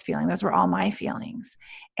I was feeling. Those were all my feelings.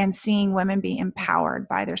 And seeing women be empowered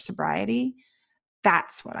by their sobriety,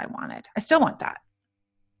 that's what I wanted. I still want that.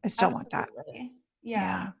 Want that.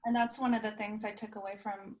 Yeah. And that's one of the things I took away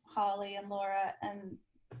from Holly and Laura and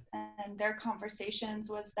their conversations,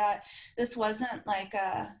 was that this wasn't like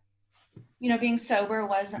being sober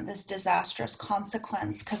wasn't this disastrous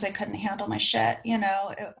consequence because I couldn't handle my shit.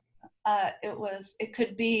 It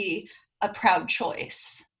could be a proud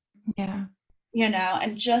choice. Yeah.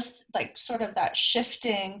 And just like sort of that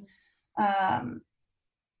shifting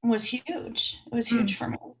was huge. It was huge for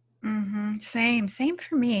me. Mm-hmm. Same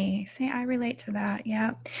for me. I relate to that.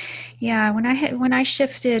 Yeah. When I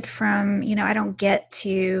shifted from, I don't get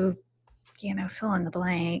to, fill in the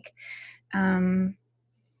blank, to,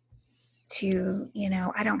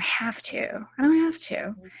 I don't have to,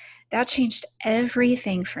 that changed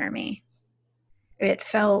everything for me. It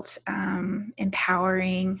felt,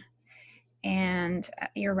 empowering, and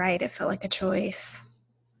you're right. It felt like a choice.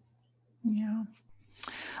 Yeah.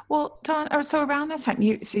 Well, Dawn, so around this time,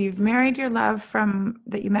 you've married your love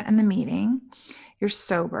that you met in the meeting. You're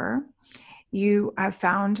sober. You have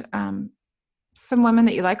found some women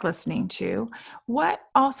that you like listening to. What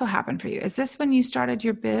also happened for you? Is this when you started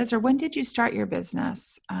your biz, or when did you start your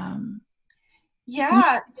business? Can you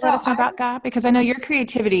Yeah. let So us know about that? Because I know your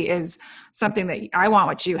creativity is something that I want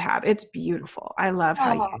what you have. It's beautiful. I love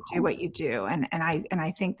how you do what you do. And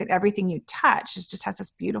I think that everything you touch just has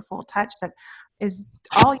this beautiful touch that is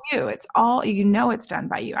all you. It's all, it's done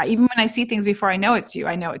by you. Even when I see things before I know it's you,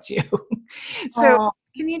 I know it's you. So oh,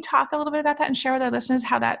 can you talk a little bit about that and share with our listeners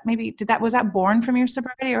how that was that born from your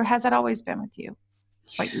sobriety, or has that always been with you,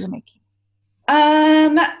 what you were making?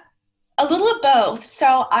 a little of both.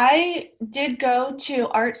 So I did go to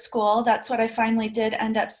art school. That's what I finally did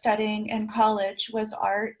end up studying in college, was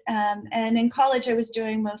art. And in college, I was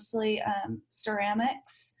doing mostly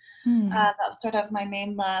ceramics. That was sort of my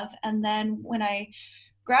main love. And then when I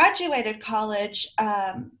graduated college,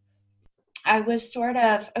 I was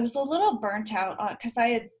a little burnt out because I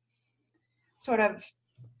had sort of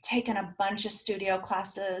taken a bunch of studio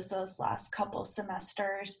classes those last couple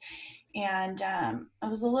semesters, and I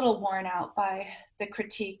was a little worn out by the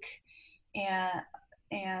critique and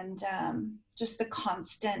just the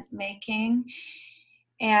constant making.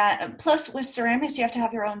 And plus, with ceramics, you have to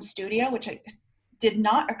have your own studio, which did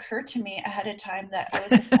not occur to me ahead of time that I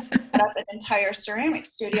was going to set up an entire ceramic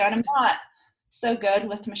studio, and I'm not so good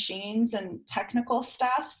with machines and technical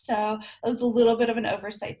stuff, so it was a little bit of an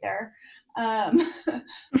oversight there. But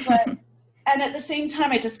and at the same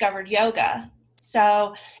time, I discovered yoga,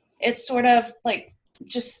 so it's sort of like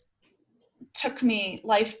just took me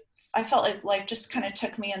life. I felt like life just kind of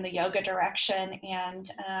took me in the yoga direction, and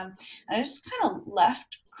I just kind of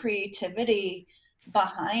left creativity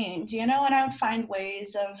behind, and I would find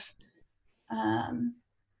ways of um,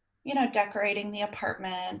 decorating the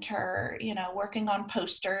apartment, or, working on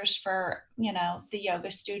posters for, the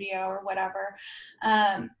yoga studio or whatever.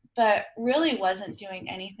 But really wasn't doing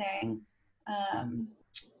anything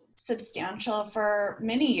substantial for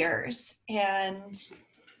many years. And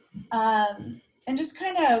just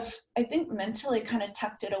kind of, I think mentally kind of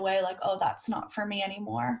tucked it away, like, oh, that's not for me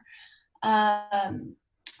anymore. And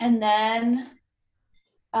then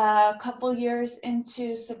a couple years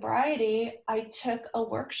into sobriety, I took a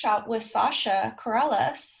workshop with Sasha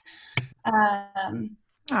Corrales, and,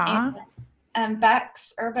 Aw. and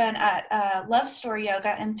Bex Urban at Love Store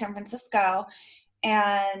Yoga in San Francisco.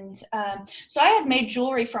 And so I had made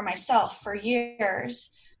jewelry for myself for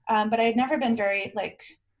years, but I had never been very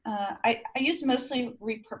I used mostly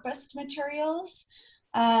repurposed materials.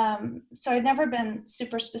 So I'd never been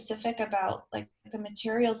super specific about like the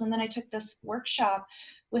materials. And then I took this workshop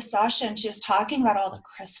with Sasha, and she was talking about all the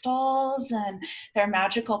crystals and their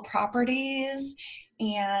magical properties.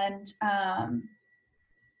 And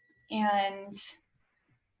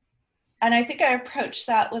I think I approached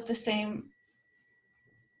that with the same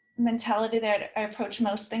mentality that I approach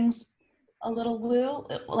most things, a little woo,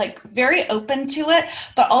 like very open to it,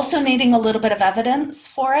 but also needing a little bit of evidence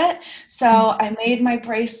for it. So I made my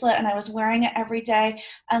bracelet and I was wearing it every day.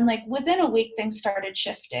 And like within a week, things started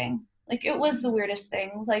shifting. Like it was the weirdest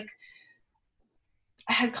thing. Like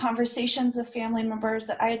I had conversations with family members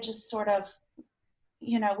that I had just sort of,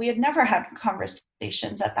 we had never had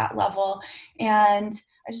conversations at that level. And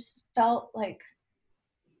I just felt like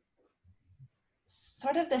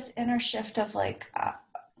sort of this inner shift of like, I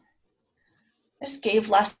just gave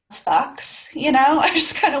less fucks, I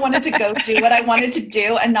just kind of wanted to go do what I wanted to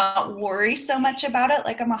do and not worry so much about it.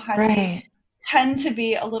 Like tend to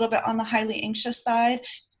be a little bit on the highly anxious side.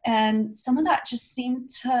 And some of that just seemed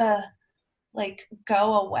to like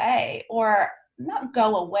go away, or not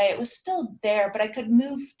go away. It was still there, but I could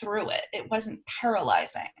move through it. It wasn't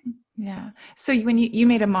paralyzing. Yeah. So when you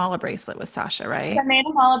made a mala bracelet with Sasha, right? I made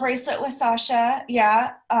a mala bracelet with Sasha.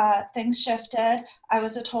 Yeah. Things shifted. I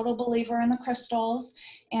was a total believer in the crystals.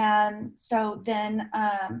 And so then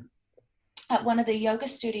at one of the yoga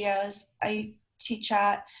studios I teach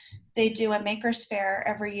at, they do a maker's fair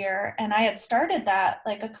every year. And I had started that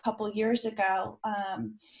like a couple years ago.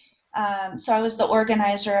 So I was the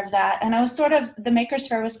organizer of that, and I was the Maker's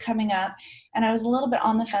Fair was coming up, and I was a little bit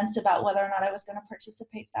on the fence about whether or not I was going to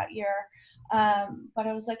participate that year. But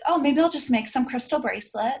I was like, oh, maybe I'll just make some crystal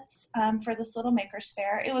bracelets for this little Maker's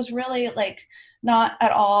Fair. It was really like not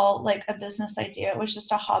at all like a business idea. It was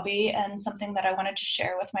just a hobby and something that I wanted to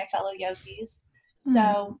share with my fellow yogis.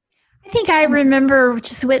 So I think I remember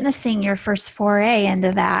just witnessing your first foray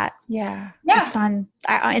into that. Yeah. Just on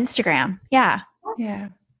Instagram. Yeah. Yeah.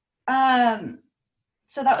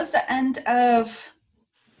 So that was the end of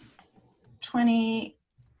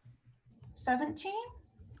 2017.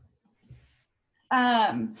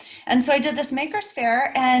 And so I did this Maker's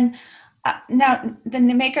Fair, and Now, the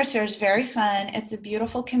Makers Fair is very fun. It's a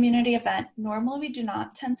beautiful community event. Normally, we do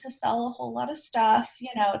not tend to sell a whole lot of stuff.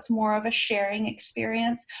 It's more of a sharing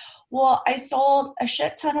experience. Well, I sold a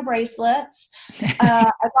shit ton of bracelets.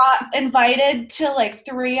 I got invited to like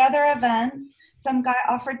 3 other events. Some guy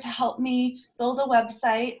offered to help me build a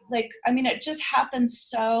website. It just happened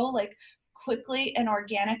so quickly and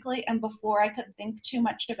organically. And before I could think too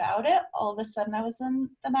much about it, all of a sudden I was in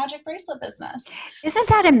the magic bracelet business. Isn't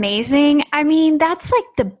that amazing? I mean, that's like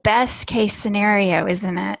the best case scenario,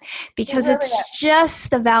 isn't it? Because It really it's just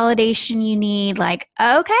the validation you need. Like,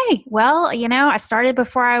 okay, well, I started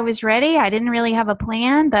before I was ready. I didn't really have a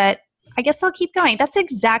plan, but I guess I'll keep going. That's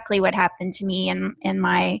exactly what happened to me in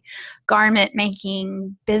my garment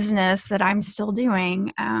making business that I'm still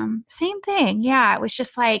doing. Same thing. Yeah, it was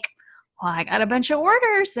just like, well, I got a bunch of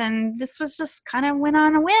orders and this was just kind of went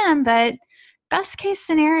on a whim, but best case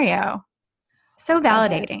scenario. So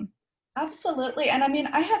validating. Absolutely. And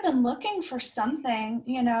I had been looking for something,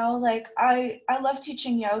 I love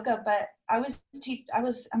teaching yoga, but I was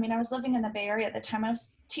living in the Bay Area at the time. I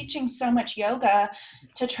was teaching so much yoga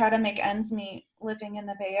to try to make ends meet living in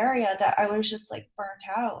the Bay Area that I was just like burnt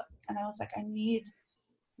out. And I was like, I need,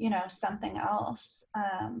 something else.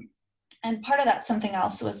 And part of that something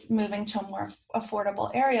else was moving to a more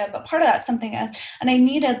affordable area, but part of that something else, and I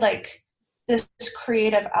needed like this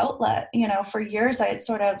creative outlet. For years I had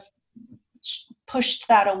sort of pushed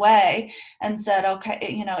that away and said, okay,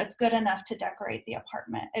 it's good enough to decorate the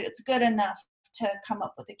apartment. It's good enough to come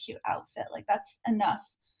up with a cute outfit. Like that's enough.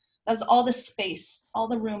 That was all the space, all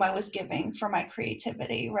the room I was giving for my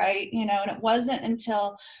creativity, right? And it wasn't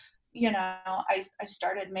until I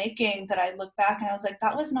started making that I look back and I was like,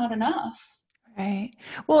 that was not enough. Right.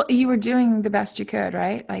 Well, you were doing the best you could,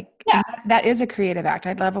 right? Like, Yeah. that is a creative act.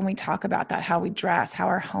 I love when we talk about that, how we dress, how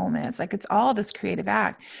our home is. Like, it's all this creative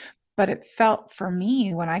act. But it felt for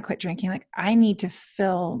me when I quit drinking, like I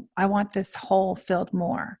want this hole filled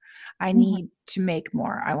more. I need to make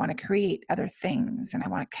more. I want to create other things and I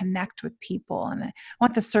want to connect with people and I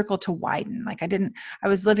want the circle to widen. I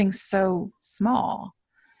was living so small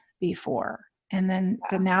before. And then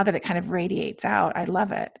now that it kind of radiates out, I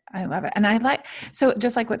love it. I love it. And so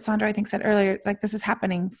just like what Sandra, I think said earlier, it's like, this is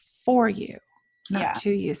happening for you, not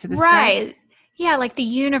to you. So this right. Yeah. Like the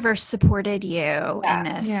universe supported you in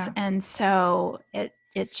this. Yeah. And so it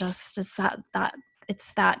just is that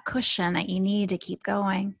it's that cushion that you need to keep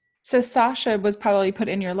going. So Sasha was probably put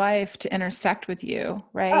in your life to intersect with you,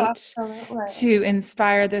 right? Oh, absolutely. To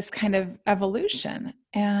inspire this kind of evolution.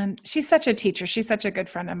 And she's such a teacher. She's such a good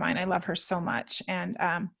friend of mine. I love her so much. And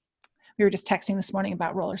we were just texting this morning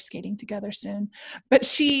about roller skating together soon. But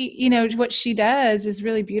she, what she does is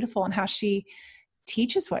really beautiful and how she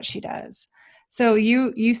teaches what she does. So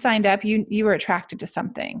you signed up, you were attracted to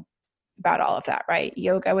something about all of that, right?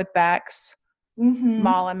 Yoga with Bex,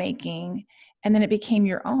 mala making, and then it became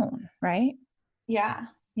your own, right? Yeah.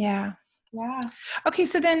 Yeah. Yeah. Okay.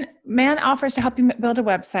 So then Man offers to help you build a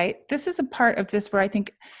website. This is a part of this where I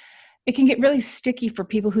think it can get really sticky for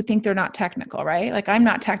people who think they're not technical, right? Like I'm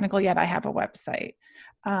not technical yet. I have a website.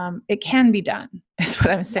 It can be done is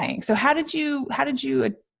what I'm saying. So how did you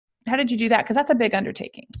do that? Cause that's a big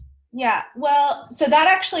undertaking. Yeah. Well, so that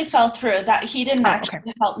actually fell through. That he didn't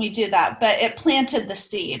actually help me do that, but it planted the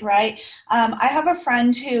seed, right? I have a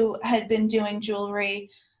friend who had been doing jewelry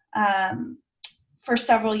for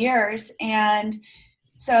several years, and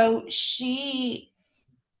so she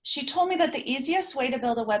told me that the easiest way to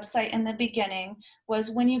build a website in the beginning was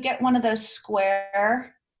when you get one of those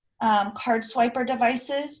square card swiper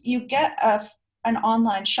devices, you get an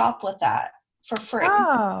online shop with that for free.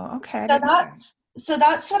 Oh, okay. So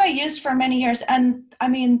that's what I used for many years. And I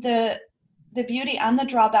mean, the beauty and the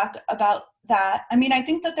drawback about that, I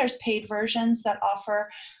think that there's paid versions that offer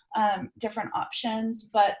different options,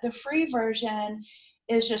 but the free version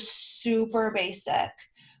is just super basic,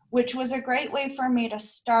 which was a great way for me to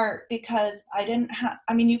start because I didn't have,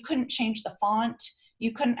 you couldn't change the font.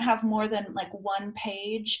 You couldn't have more than like one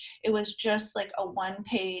page. It was just like a one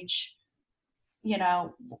page,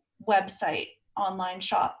 website, online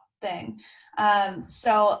shop thing.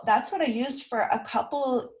 So that's what I used for a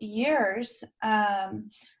couple years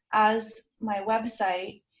as my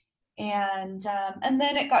website. And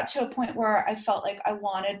then it got to a point where I felt like I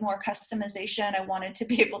wanted more customization. I wanted to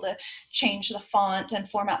be able to change the font and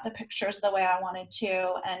format the pictures the way I wanted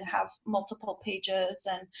to and have multiple pages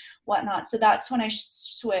and whatnot. So that's when I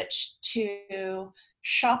switched to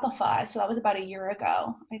Shopify. So that was about a year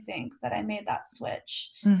ago, I think, that I made that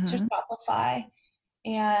switch to Shopify.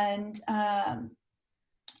 And, I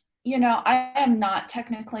am not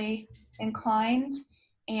technically inclined.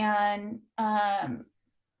 and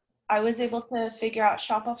I was able to figure out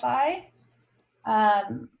Shopify,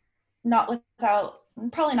 not without,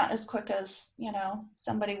 probably not as quick as,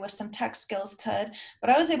 somebody with some tech skills could, but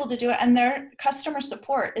I was able to do it. And their customer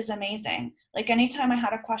support is amazing. Like anytime I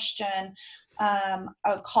had a question, I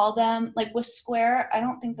would call them. Like with Square, I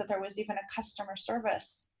don't think that there was even a customer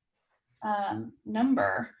service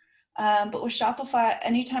number. But with Shopify,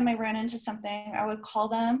 anytime I ran into something, I would call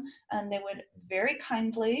them and they would very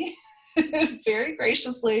kindly, very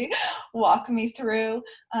graciously walk me through,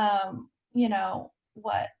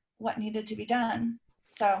 what needed to be done.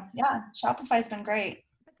 So yeah, Shopify's been great.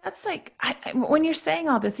 That's like, when you're saying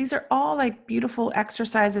all this, these are all like beautiful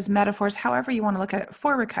exercises, metaphors, however you want to look at it,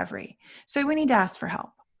 for recovery. So we need to ask for help,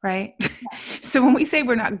 right? So when we say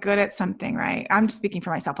we're not good at something, right? I'm just speaking for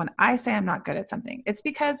myself. When I say I'm not good at something, it's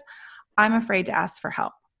because I'm afraid to ask for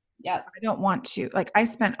help. Yeah. I don't want to. Like, I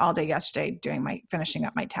spent all day yesterday finishing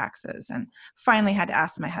up my taxes, and finally had to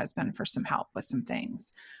ask my husband for some help with some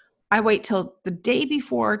things. I wait till the day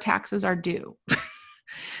before taxes are due.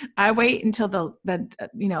 I wait until the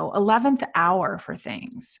 11th hour for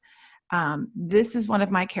things. This is one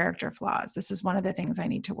of my character flaws. This is one of the things I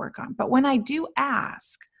need to work on. But when I do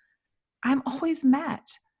ask, I'm always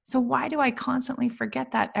met. So why do I constantly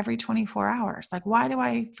forget that every 24 hours? Like, why do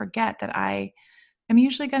I forget that I am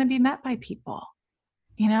usually going to be met by people?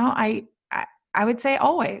 I would say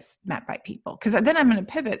always met by people, because then I'm going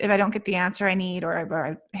to pivot. If I don't get the answer I need, or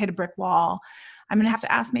I hit a brick wall, I'm going to have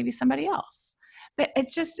to ask maybe somebody else. But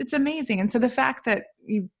it's amazing. And so the fact that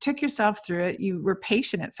you took yourself through it, you were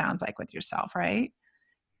patient, it sounds like, with yourself, right?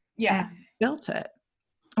 Yeah. And built it.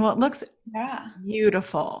 Well, it looks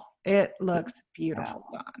beautiful. It looks beautiful,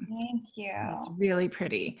 Dawn. Thank you. It's really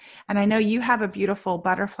pretty. And I know you have a beautiful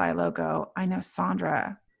butterfly logo. I know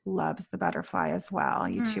Sandra loves the butterfly as well.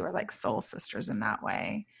 You two are like soul sisters in that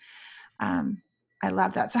way. I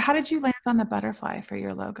love that. So how did you land on the butterfly for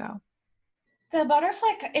your logo? The butterfly,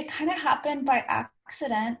 it kind of happened by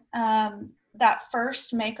accident. That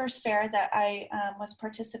first Makers Fair that I was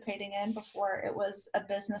participating in, before it was a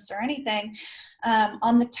business or anything,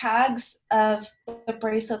 on the tags of the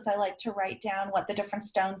bracelets, I like to write down what the different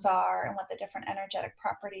stones are and what the different energetic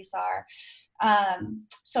properties are.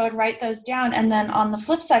 So I'd write those down. And then on the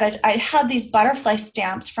flip side, I had these butterfly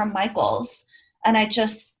stamps from Michael's. And it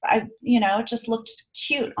just looked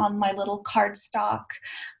cute on my little cardstock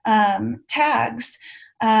tags.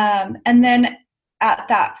 And then at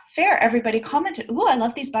that fair, everybody commented, "Ooh, I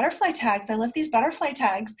love these butterfly tags. I love these butterfly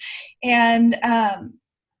tags." And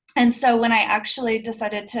so when I actually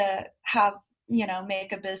decided to have,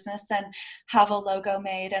 make a business and have a logo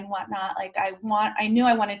made and whatnot, like I knew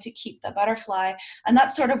I wanted to keep the butterfly. And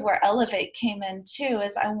that's sort of where Elevate came in too,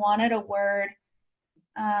 is I wanted a word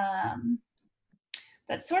that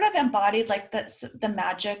sort of embodied like the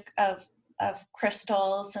magic of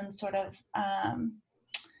crystals and sort of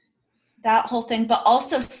that whole thing, but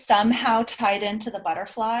also somehow tied into the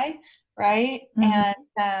butterfly, right?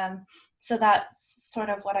 Mm-hmm. And so that's sort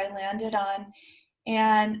of what I landed on.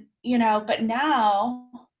 And, but now,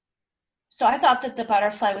 so I thought that the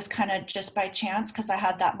butterfly was kind of just by chance because I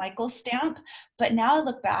had that Michael stamp, but now I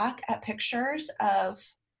look back at pictures of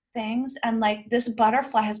things and like this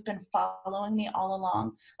butterfly has been following me all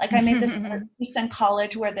along. Like I made this piece in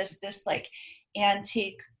college where there's this like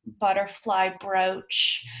antique butterfly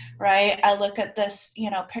brooch, right? I look at this,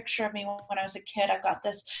 picture of me when I was a kid. I've got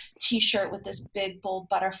this t-shirt with this big bold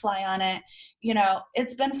butterfly on it.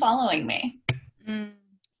 It's been following me.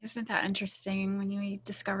 Isn't that interesting when you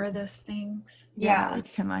discover those things? Yeah, you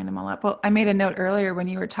can line them all up. Well, I made a note earlier when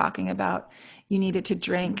you were talking about you needed to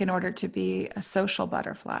drink in order to be a social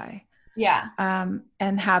butterfly. Yeah.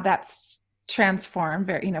 And how that's transformed,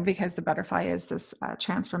 because the butterfly is this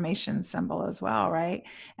transformation symbol as well, right?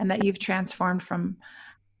 And that you've transformed from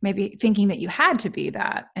maybe thinking that you had to be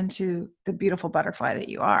that into the beautiful butterfly that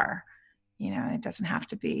you are. It doesn't have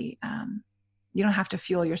to be, you don't have to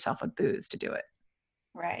fuel yourself with booze to do it.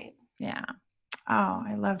 Right. Yeah. Oh,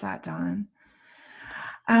 I love that, Dawn.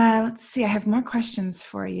 Let's see. I have more questions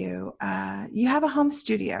for you. You have a home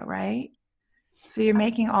studio, right? So you're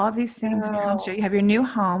making all of these things in your home studio. You have your new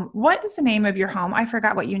home. What is the name of your home? I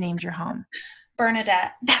forgot what you named your home.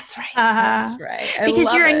 Bernadette. That's right. That's right.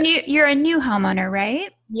 Because you're a new homeowner,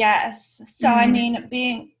 right? Yes. So I mean,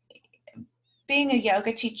 being a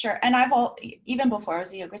yoga teacher, and even before I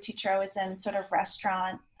was a yoga teacher, I was in sort of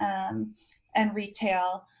restaurant and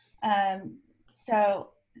retail. So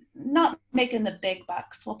not making the big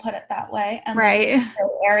bucks, we'll put it that way. And right.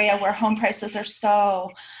 The area where home prices are so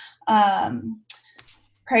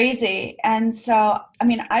crazy. And so, I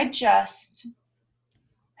mean, I just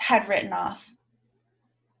had written off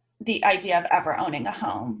the idea of ever owning a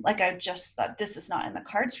home. Like, I just thought, this is not in the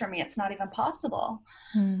cards for me. It's not even possible.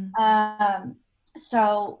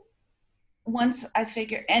 So once I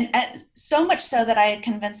figured, and so much so that I had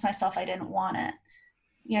convinced myself I didn't want it,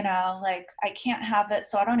 like, I can't have it,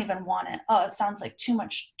 so I don't even want it. Oh, it sounds like too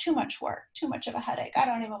much work, too much of a headache. I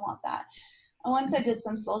don't even want that. And once I did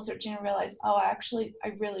some soul searching and realized, oh, actually, I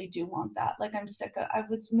really do want that. Like, I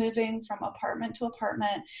was moving from apartment to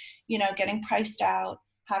apartment, getting priced out,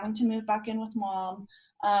 having to move back in with mom.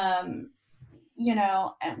 And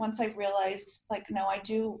once I realized, like, no, I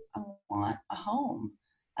want a home.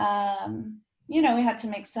 We had to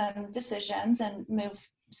make some decisions and move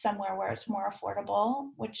somewhere where it's more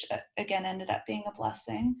affordable, which again ended up being a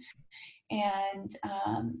blessing. And,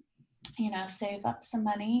 save up some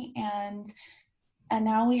money, and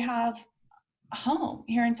now we have a home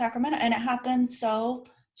here in Sacramento. And it happened so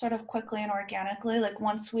sort of quickly and organically. Like,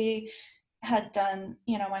 once we had done,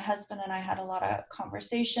 my husband and I had a lot of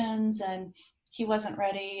conversations, and he wasn't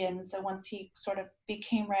ready. And so once he sort of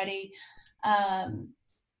became ready, the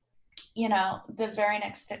very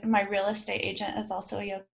next, my real estate agent is also a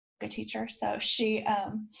yoga teacher. So she,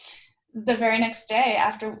 the very next day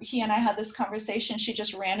after he and I had this conversation, she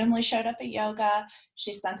just randomly showed up at yoga.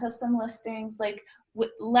 She sent us some listings. Like,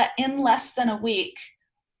 in less than a week,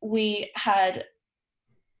 we had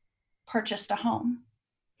purchased a home.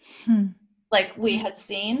 Like, we had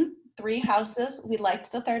seen 3 houses. We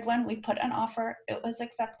liked the third one. We put an offer. It was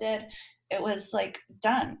accepted. It was like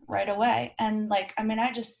done right away. And like, I mean,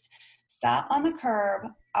 I just sat on the curb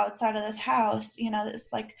outside of this house,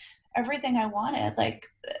 it's like everything I wanted. Like,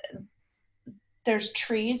 there's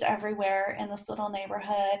trees everywhere in this little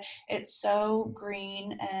neighborhood. It's so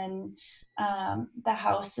green, and the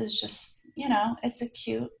house is just, it's a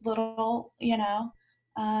cute little,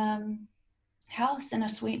 house in a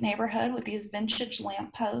sweet neighborhood with these vintage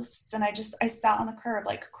lampposts. And I sat on the curb,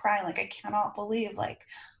 like, crying, like, I cannot believe, like,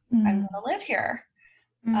 I'm gonna live here.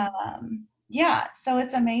 So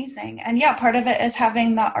it's amazing. And part of it is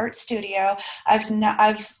having the art studio.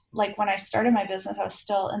 I've like, when I started my business, I was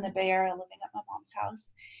still in the Bay Area living at my mom's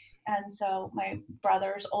house. And so my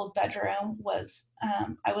brother's old bedroom was,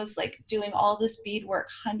 I was like doing all this beadwork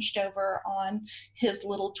hunched over on his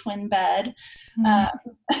little twin bed.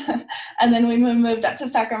 And then when we moved up to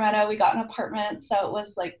Sacramento, we got an apartment. So it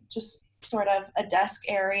was like just sort of a desk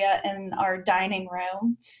area in our dining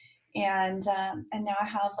room. And now I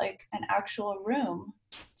have like an actual room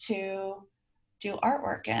to do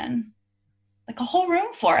artwork in, like a whole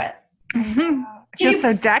room for it. It feels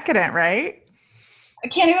so decadent, right? I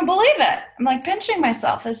can't even believe it. I'm like pinching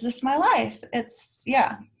myself. Is this my life? It's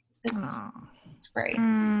great.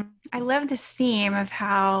 I love this theme of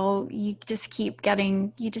how you just keep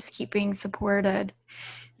being supported.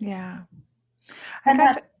 Yeah.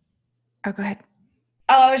 Oh, go ahead.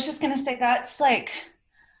 Oh, I was just going to say, that's like,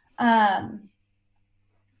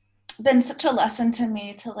 been such a lesson to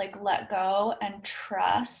me to like let go and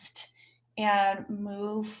trust and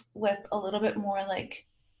move with a little bit more like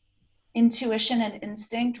intuition and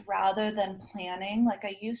instinct rather than planning. Like,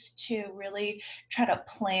 I used to really try to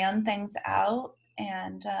plan things out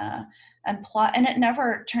and plot, and it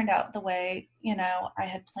never turned out the way, I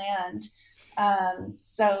had planned.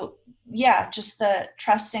 So just the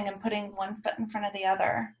trusting and putting one foot in front of the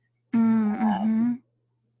other.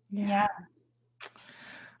 Yeah.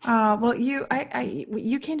 Well, you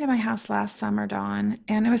came to my house last summer, Dawn,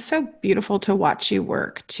 and it was so beautiful to watch you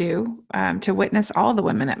work too, to witness all the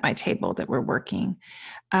women at my table that were working,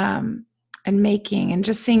 and making, and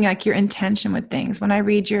just seeing like your intention with things. When I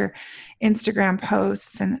read your Instagram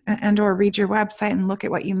posts and or read your website and look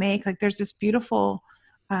at what you make, like there's this beautiful,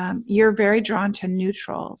 you're very drawn to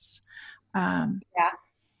neutrals,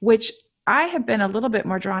 which I have been a little bit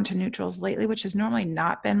more drawn to neutrals lately, which has normally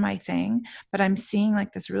not been my thing, but I'm seeing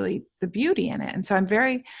like this really the beauty in it. And so I'm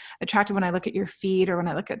very attracted when I look at your feed or when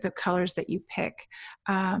I look at the colors that you pick.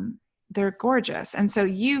 They're gorgeous. And so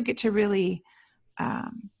you get to really,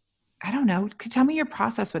 I don't know, tell me your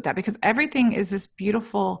process with that, because everything is this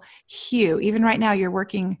beautiful hue. Even right now you're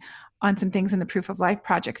working on some things in the Proof of Life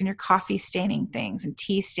project, and you're coffee staining things and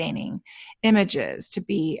tea staining images to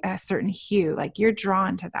be a certain hue. Like, you're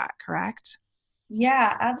drawn to that, correct?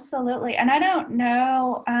 Yeah, absolutely. And I don't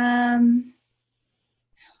know,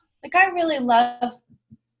 like, I really love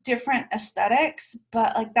different aesthetics,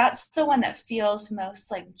 but like, that's the one that feels most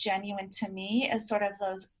like genuine to me, is sort of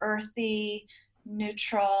those earthy,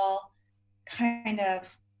 neutral kind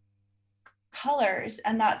of colors.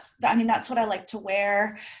 And that's what I like to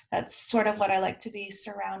wear. That's sort of what I like to be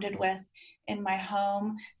surrounded with. in my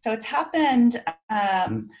home. So it's happened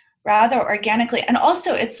rather organically. And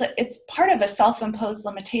also it's part of a self-imposed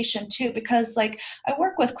limitation too, because like I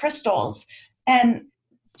work with crystals, and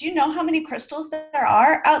do you know how many crystals there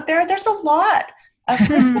are out there? There's a lot of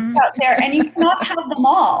crystals out there, and you cannot have them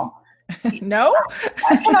all. No,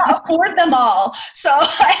 I cannot afford them all. So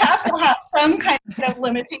I have to have some kind of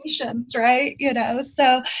limitations, right? You know,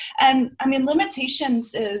 so, and I mean,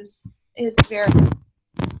 limitations is very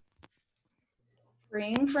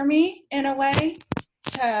freeing for me in a way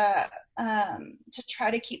to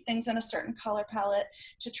try to keep things in a certain color palette,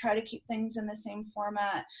 to try to keep things in the same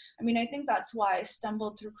format. I mean, I think that's why I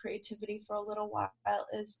stumbled through creativity for a little while,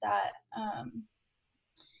 is that,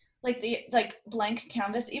 like blank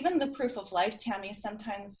canvas, even the proof of life, Tammy,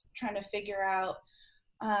 sometimes trying to figure out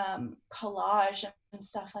collage and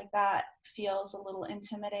stuff like that feels a little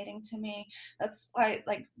intimidating to me. That's why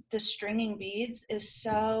like the stringing beads is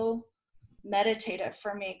so meditative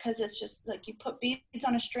for me, because it's just like you put beads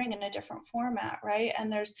on a string in a different format, right?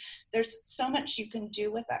 And there's so much you can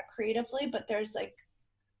do with that creatively, but there's like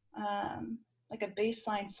a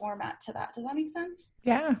baseline format to that. Does that make sense?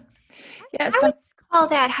 Yeah. I would call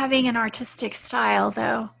that having an artistic style,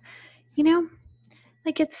 though. You know,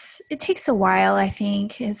 like it takes a while, I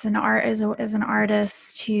think, as an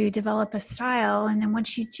artist to develop a style, and then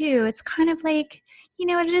once you do, it's kind of like, you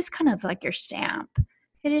know, it is kind of like your stamp.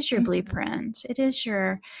 It is your blueprint. It is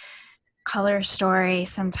your color story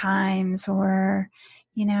sometimes, or,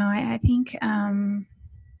 you know, I think that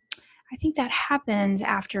happens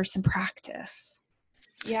after some practice.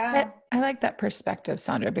 Yeah. I like that perspective,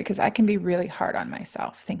 Sandra, because I can be really hard on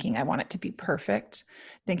myself, thinking I want it to be perfect,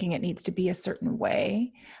 thinking it needs to be a certain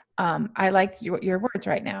way. I like your words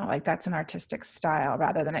right now. Like that's an artistic style,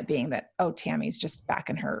 rather than it being that, oh, Tammy's just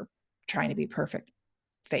back in her trying to be perfect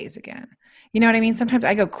phase again. You know what I mean? Sometimes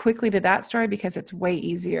I go quickly to that story because it's way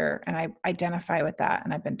easier, and I identify with that,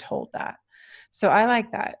 and I've been told that. So I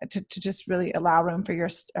like that, to just really allow room for your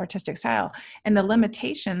artistic style and the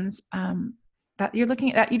limitations that you're looking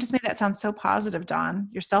at. That you just made that sound so positive, Dawn.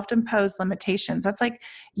 Your self-imposed limitations. That's like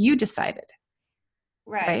you decided,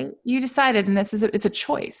 right? You decided, and it's a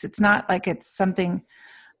choice. It's not like it's something.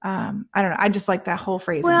 I don't know. I just like that whole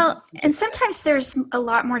phrase. Well, and sometimes there's a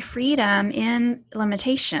lot more freedom in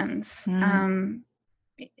limitations. You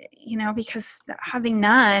know, because having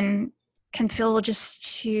none can feel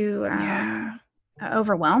just too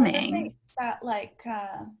overwhelming. It's that like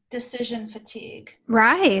decision fatigue.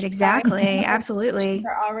 Right, exactly. Right? Absolutely.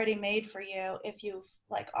 They're already made for you if you've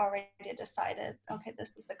like already decided, okay,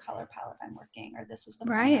 this is the color palette I'm working, or this is the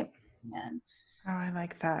right. And oh, I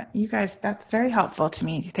like that. You guys, that's very helpful to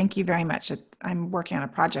me. Thank you very much. I'm working on a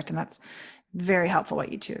project, and that's very helpful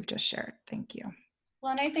what you two have just shared. Thank you.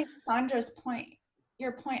 Well, and I think Sandra's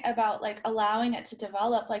your point about like allowing it to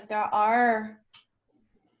develop, like there are,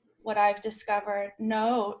 what I've discovered,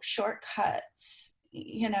 no shortcuts,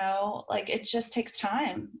 you know, like it just takes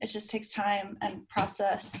time. It just takes time and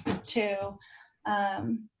process to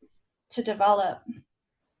develop.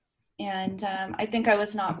 And I think I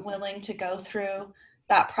was not willing to go through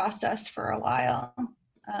that process for a while.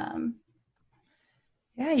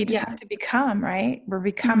 You just have to become, right? We're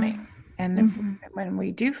becoming. And when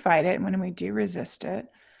we do fight it, when we do resist it,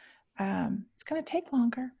 it's going to take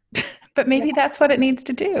longer. But maybe that's what it needs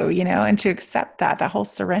to do, you know, and to accept that whole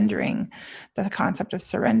surrendering, the concept of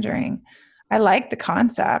surrendering. I like the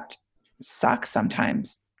concept. Sucks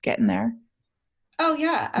sometimes getting there. Oh,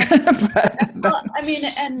 yeah. Well, I mean,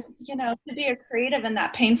 and, you know, to be a creative in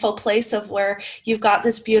that painful place of where you've got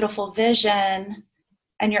this beautiful vision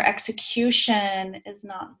and your execution is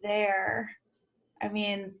not there. I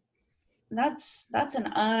mean, that's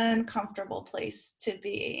an uncomfortable place to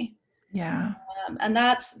be. Yeah. And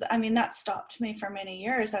that stopped me for many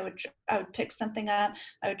years. I would pick something up,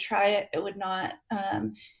 I would try it. It would not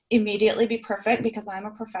immediately be perfect, because I'm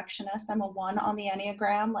a perfectionist. I'm a 1 on the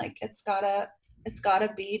Enneagram. Like it's gotta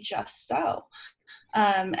be just so.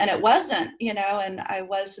 And it wasn't, you know, and I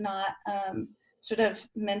was not sort of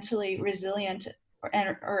mentally resilient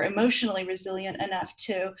or emotionally resilient enough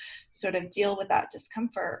to sort of deal with that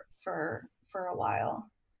discomfort for a while.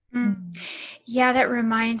 Yeah, that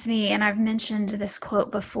reminds me, and I've mentioned this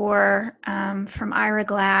quote before from Ira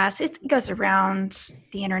Glass. It goes around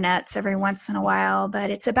the internets every once in a while, but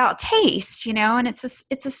it's about taste, you know, and it's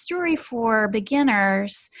a story for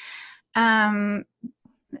beginners that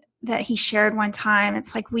he shared one time.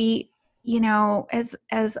 It's like we, you know, as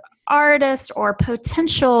artists or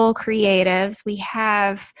potential creatives, we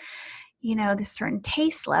have, you know, this certain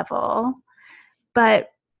taste level, but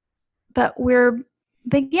we're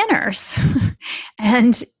beginners.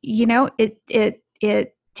 And,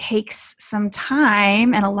 it takes some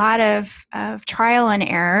time and a lot of trial and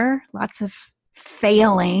error, lots of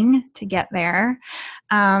failing to get there.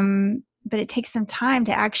 But it takes some time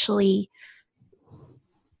to actually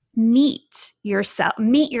meet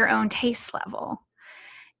your own taste level.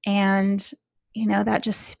 And, that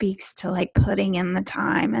just speaks to like putting in the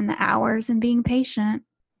time and the hours and being patient.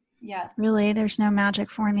 Yeah. Really, there's no magic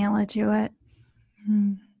formula to it.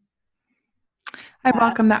 I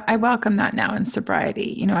welcome that. I welcome that now in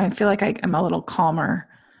sobriety. I feel like I'm a little calmer.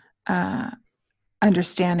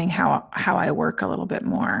 Understanding how I work a little bit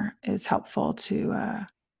more is helpful to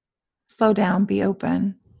slow down, be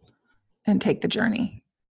open, and take the journey.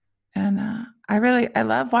 And I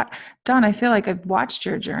love what Dawn. I feel like I've watched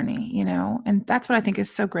your journey, and that's what I think is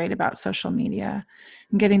so great about social media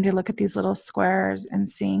and getting to look at these little squares and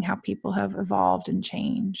seeing how people have evolved and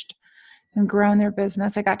changed and grown their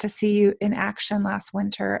business. I got to see you in action last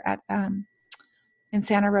winter at in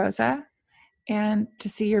Santa Rosa, and to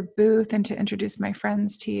see your booth and to introduce my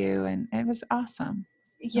friends to you, and it was awesome.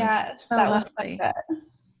 Yes, so that lovely. was so good.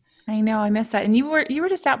 I know, I miss that. And you were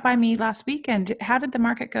just out by me last weekend. How did the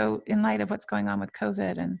market go in light of what's going on with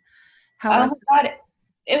COVID, and how was my God,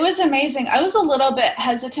 it was amazing. I was a little bit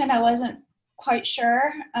hesitant. I wasn't quite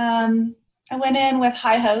sure. I went in with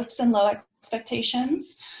high hopes and low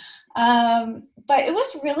expectations. But it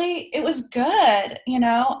was good.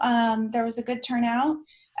 There was a good turnout.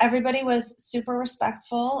 Everybody was super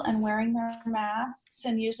respectful and wearing their masks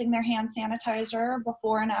and using their hand sanitizer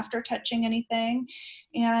before and after touching anything.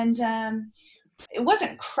 And it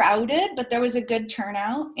wasn't crowded, but there was a good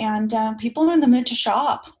turnout, and people were in the mood to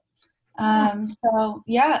shop. So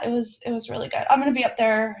yeah, it was really good. I'm going to be up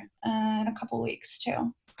there in a couple weeks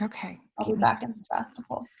too. Okay. I'll be back in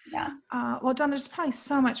Sebastopol. Yeah. Well, Dawn, there's probably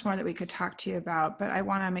so much more that we could talk to you about, but I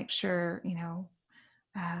want to make sure,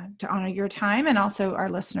 to honor your time and also our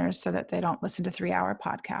listeners so that they don't listen to 3-hour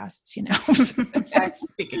podcasts, so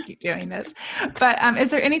we could keep doing this. But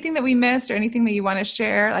is there anything that we missed or anything that you want to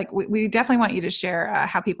share? Like we definitely want you to share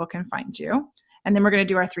how people can find you. And then we're going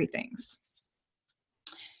to do our 3 things.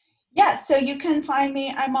 Yeah, so you can find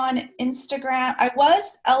me. I'm on Instagram. I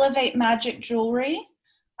was Elevate Magic Jewelry,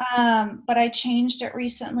 but I changed it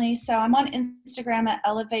recently. So I'm on Instagram at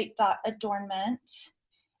elevate.adornment.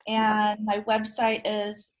 And my website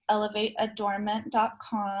is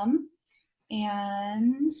elevateadornment.com.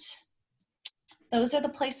 And those are the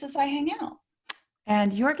places I hang out.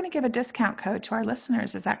 And you're going to give a discount code to our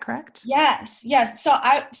listeners. Is that correct? Yes. So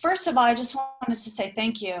first of all, I just wanted to say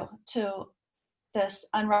thank you to this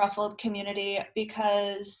Unruffled community,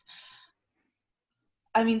 because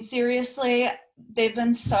seriously, they've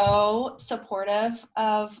been so supportive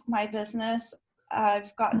of my business.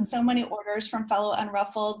 I've gotten so many orders from fellow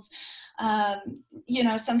Unruffleds.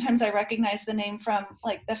 Sometimes I recognize the name from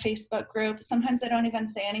like the Facebook group. Sometimes they don't even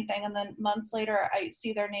say anything. And then months later, I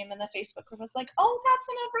see their name in the Facebook group. I was like, oh, that's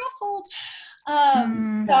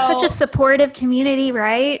an Unruffled. Such a supportive community,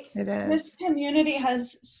 right? It is. This community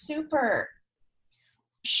has super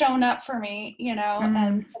shown up for me,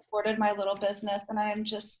 and supported my little business. And I'm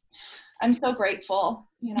so grateful,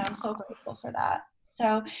 I'm so grateful for that.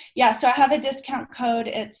 So yeah, so I have a discount code.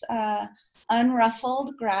 It's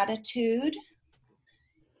Unruffled Gratitude,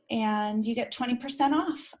 and you get 20%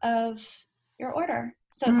 off of your order.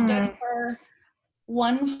 So it's good for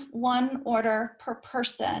one order per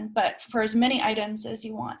person, but for as many items as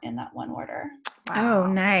you want in that one order. Wow. Oh,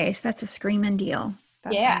 nice. That's a screaming deal.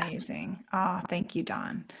 That's amazing. Oh, thank you,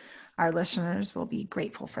 Dawn. Our listeners will be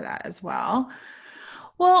grateful for that as well.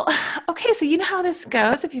 Well, okay, so you know how this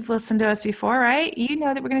goes if you've listened to us before, right? You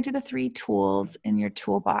know that we're going to do the 3 tools in your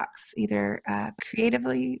toolbox, either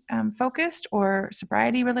creatively focused or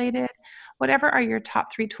sobriety related. Whatever are your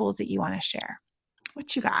top 3 tools that you want to share?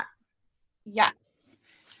 What you got? Yes.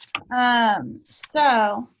 Well,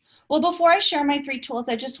 before I share my 3 tools,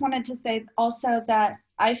 I just wanted to say also that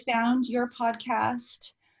I found your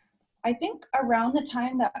podcast, I think around the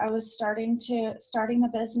time that I was starting the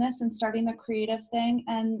business and starting the creative thing.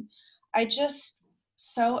 And I just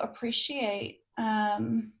so appreciate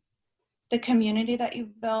the community that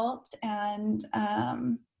you've built and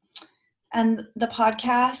the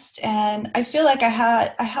podcast. And I feel like I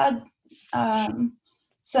had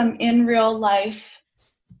some in real life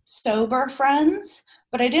sober friends,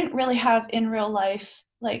 but I didn't really have in real life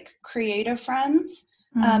like creative friends.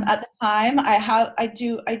 At the time. I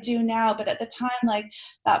do now, but at the time, like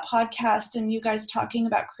that podcast and you guys talking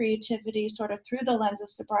about creativity sort of through the lens of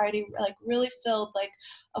sobriety, like really filled like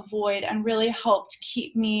a void and really helped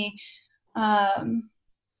keep me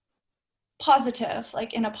positive,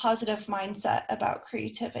 like in a positive mindset about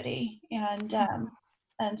creativity and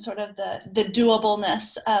sort of the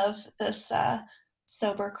doableness of this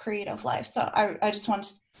sober creative life. So I just wanted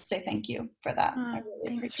to say thank you for that. I really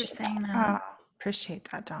Thanks for appreciate saying Oh, that. appreciate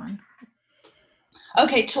that, Dawn. that.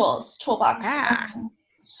 Okay, toolbox. Yeah.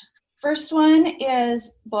 First one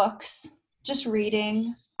is books, just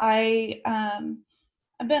reading. I've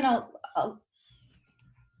been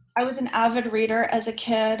I was an avid reader as a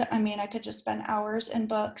kid. I mean, I could just spend hours in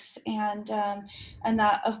books, and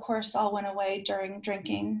that, of course, all went away during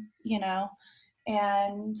drinking,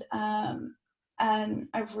 and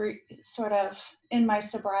I've sort of in my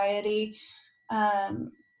sobriety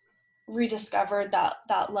um, rediscovered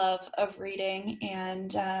that love of reading,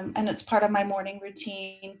 and it's part of my morning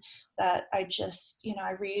routine that I just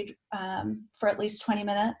I read for at least 20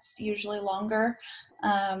 minutes, usually longer,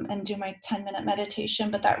 and do my 10-minute meditation.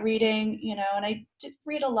 But that reading, and I did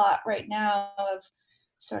read a lot right now of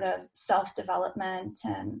sort of self-development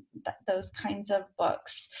and those kinds of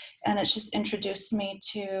books, and it's just introduced me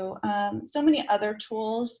to so many other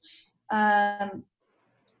tools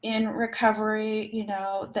in recovery,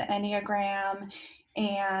 the Enneagram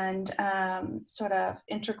and sort of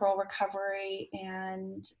integral recovery.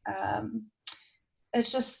 And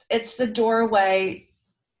it's the doorway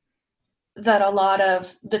that a lot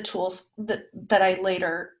of the tools that I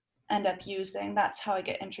later end up using. That's how I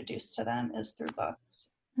get introduced to them, is through books.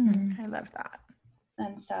 I love that.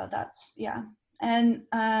 And so that's, yeah. And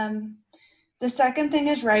the second thing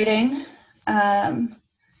is writing.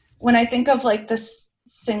 When I think of like this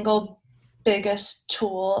single biggest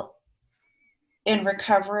tool in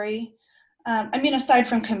recovery, I mean, aside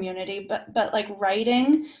from community, but like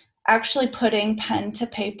writing, actually putting pen to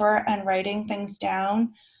paper and writing things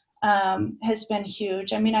down has been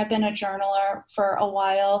huge. I mean, I've been a journaler for a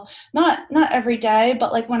while, not every day,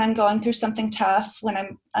 but like when I'm going through something tough, when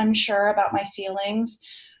I'm unsure about my feelings,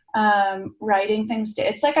 writing things down.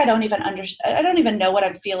 It's like I don't even know what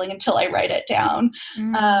I'm feeling until I write it down.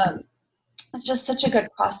 It's just such a good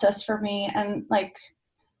process for me. And like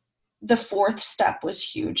the fourth step was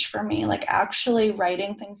huge for me, like actually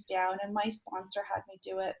writing things down. And my sponsor had me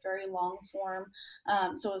do it very long form.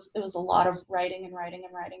 So it was a lot of writing and writing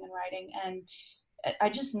and writing and writing. And I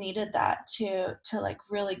just needed that to like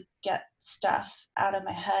really get stuff out of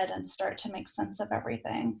my head and start to make sense of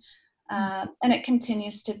everything. And it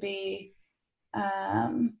continues to be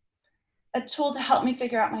a tool to help me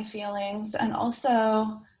figure out my feelings, and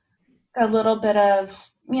also a little bit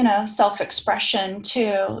of, self-expression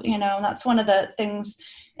too, and that's one of the things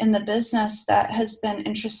in the business that has been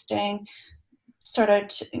interesting, sort of,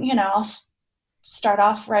 I'll start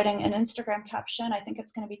off writing an Instagram caption. I think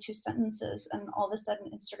it's going to be 2 sentences, and all of a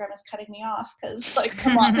sudden Instagram is cutting me off because, like,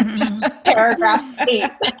 come on, paragraph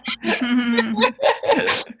 8.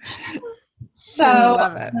 So I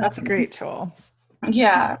love it. That's a great tool.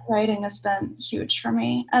 Yeah, writing has been huge for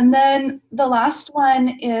me. And then the last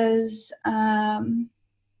one is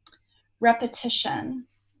repetition,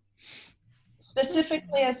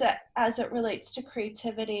 specifically as it relates to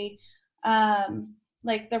creativity.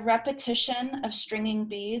 Like the repetition of stringing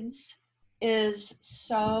beads is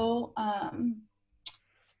so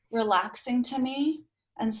relaxing to me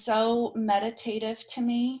and so meditative to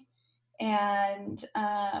me. And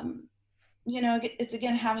it's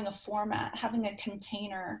again having a format, having a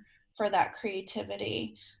container for that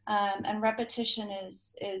creativity, and repetition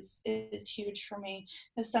is huge for me,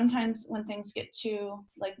 because sometimes when things get too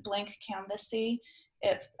like blank canvasy,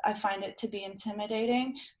 I find it to be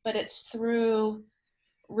intimidating. But it's through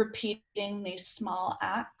repeating these small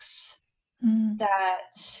acts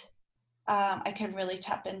that I can really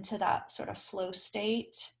tap into that sort of flow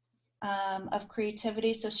state of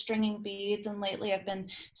creativity. So stringing beads, and lately I've been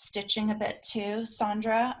stitching a bit too,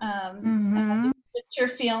 Sandra. Stitch your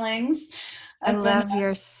feelings. I love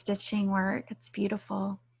your stitching work. It's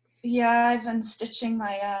beautiful. Yeah, I've been stitching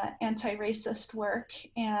my anti-racist work,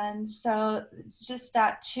 and so just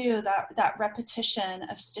that too, that repetition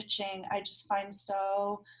of stitching, I just find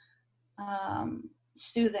so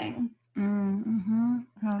soothing.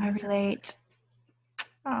 I relate.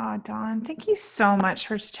 Oh, Dawn, thank you so much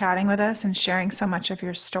for chatting with us and sharing so much of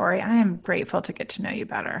your story. I am grateful to get to know you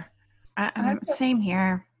better. Same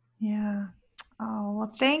here. Yeah. Oh,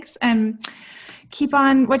 well, thanks. And keep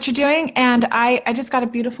on what you're doing. And I just got a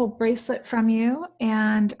beautiful bracelet from you,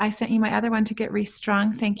 and I sent you my other one to get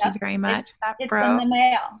restrung. Thank you very much. It's in the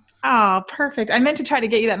mail. Oh, perfect. I meant to try to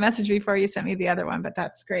get you that message before you sent me the other one, but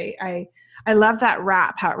that's great. I love that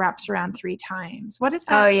wrap, how it wraps around 3 times. What is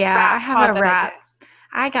that? Oh, yeah. I have a that wrap.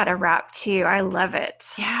 I got a wrap too. I love it.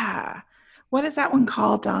 Yeah. What is that one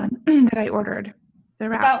called, Dawn, that I ordered? The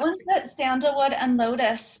wrap. That one's that sandalwood and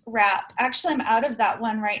lotus wrap. Actually, I'm out of that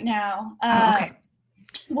one right now. Okay.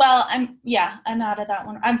 Well, I'm out of that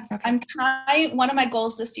one. I'm trying. One of my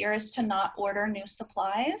goals this year is to not order new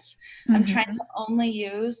supplies. I'm trying to only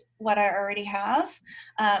use what I already have.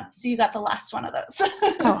 So you got the last one of those.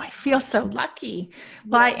 Oh, I feel so lucky.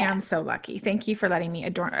 Well, I am so lucky. Thank you for letting me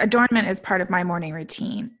adorn. Adornment is part of my morning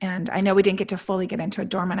routine. And I know we didn't get to fully get into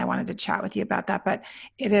adornment. I wanted to chat with you about that, but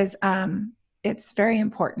it is, it's very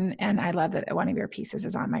important. And I love that one of your pieces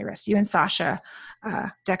is on my wrist. You and Sasha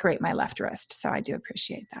decorate my left wrist. So I do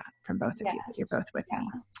appreciate that from both of you. You're both with me.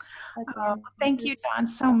 Thank you, Dawn,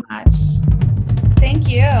 so much. Thank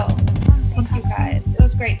you. Thank you, guys. It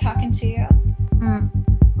was great talking to you.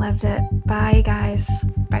 Loved it. Bye, guys.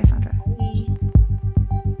 Bye, Sandra. Bye.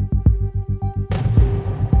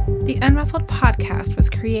 The Unruffled podcast was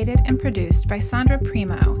created and produced by Sandra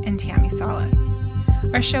Primo and Tammy Salas.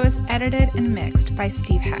 Our show is edited and mixed by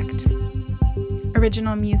Steve Hecht.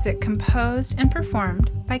 Original music composed and performed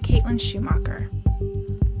by Caitlin Schumacher.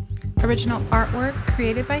 Original artwork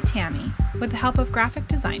created by Tammy with the help of graphic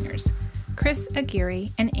designers Chris Aguirre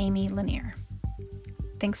and Amy Lanier.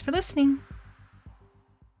 Thanks for listening.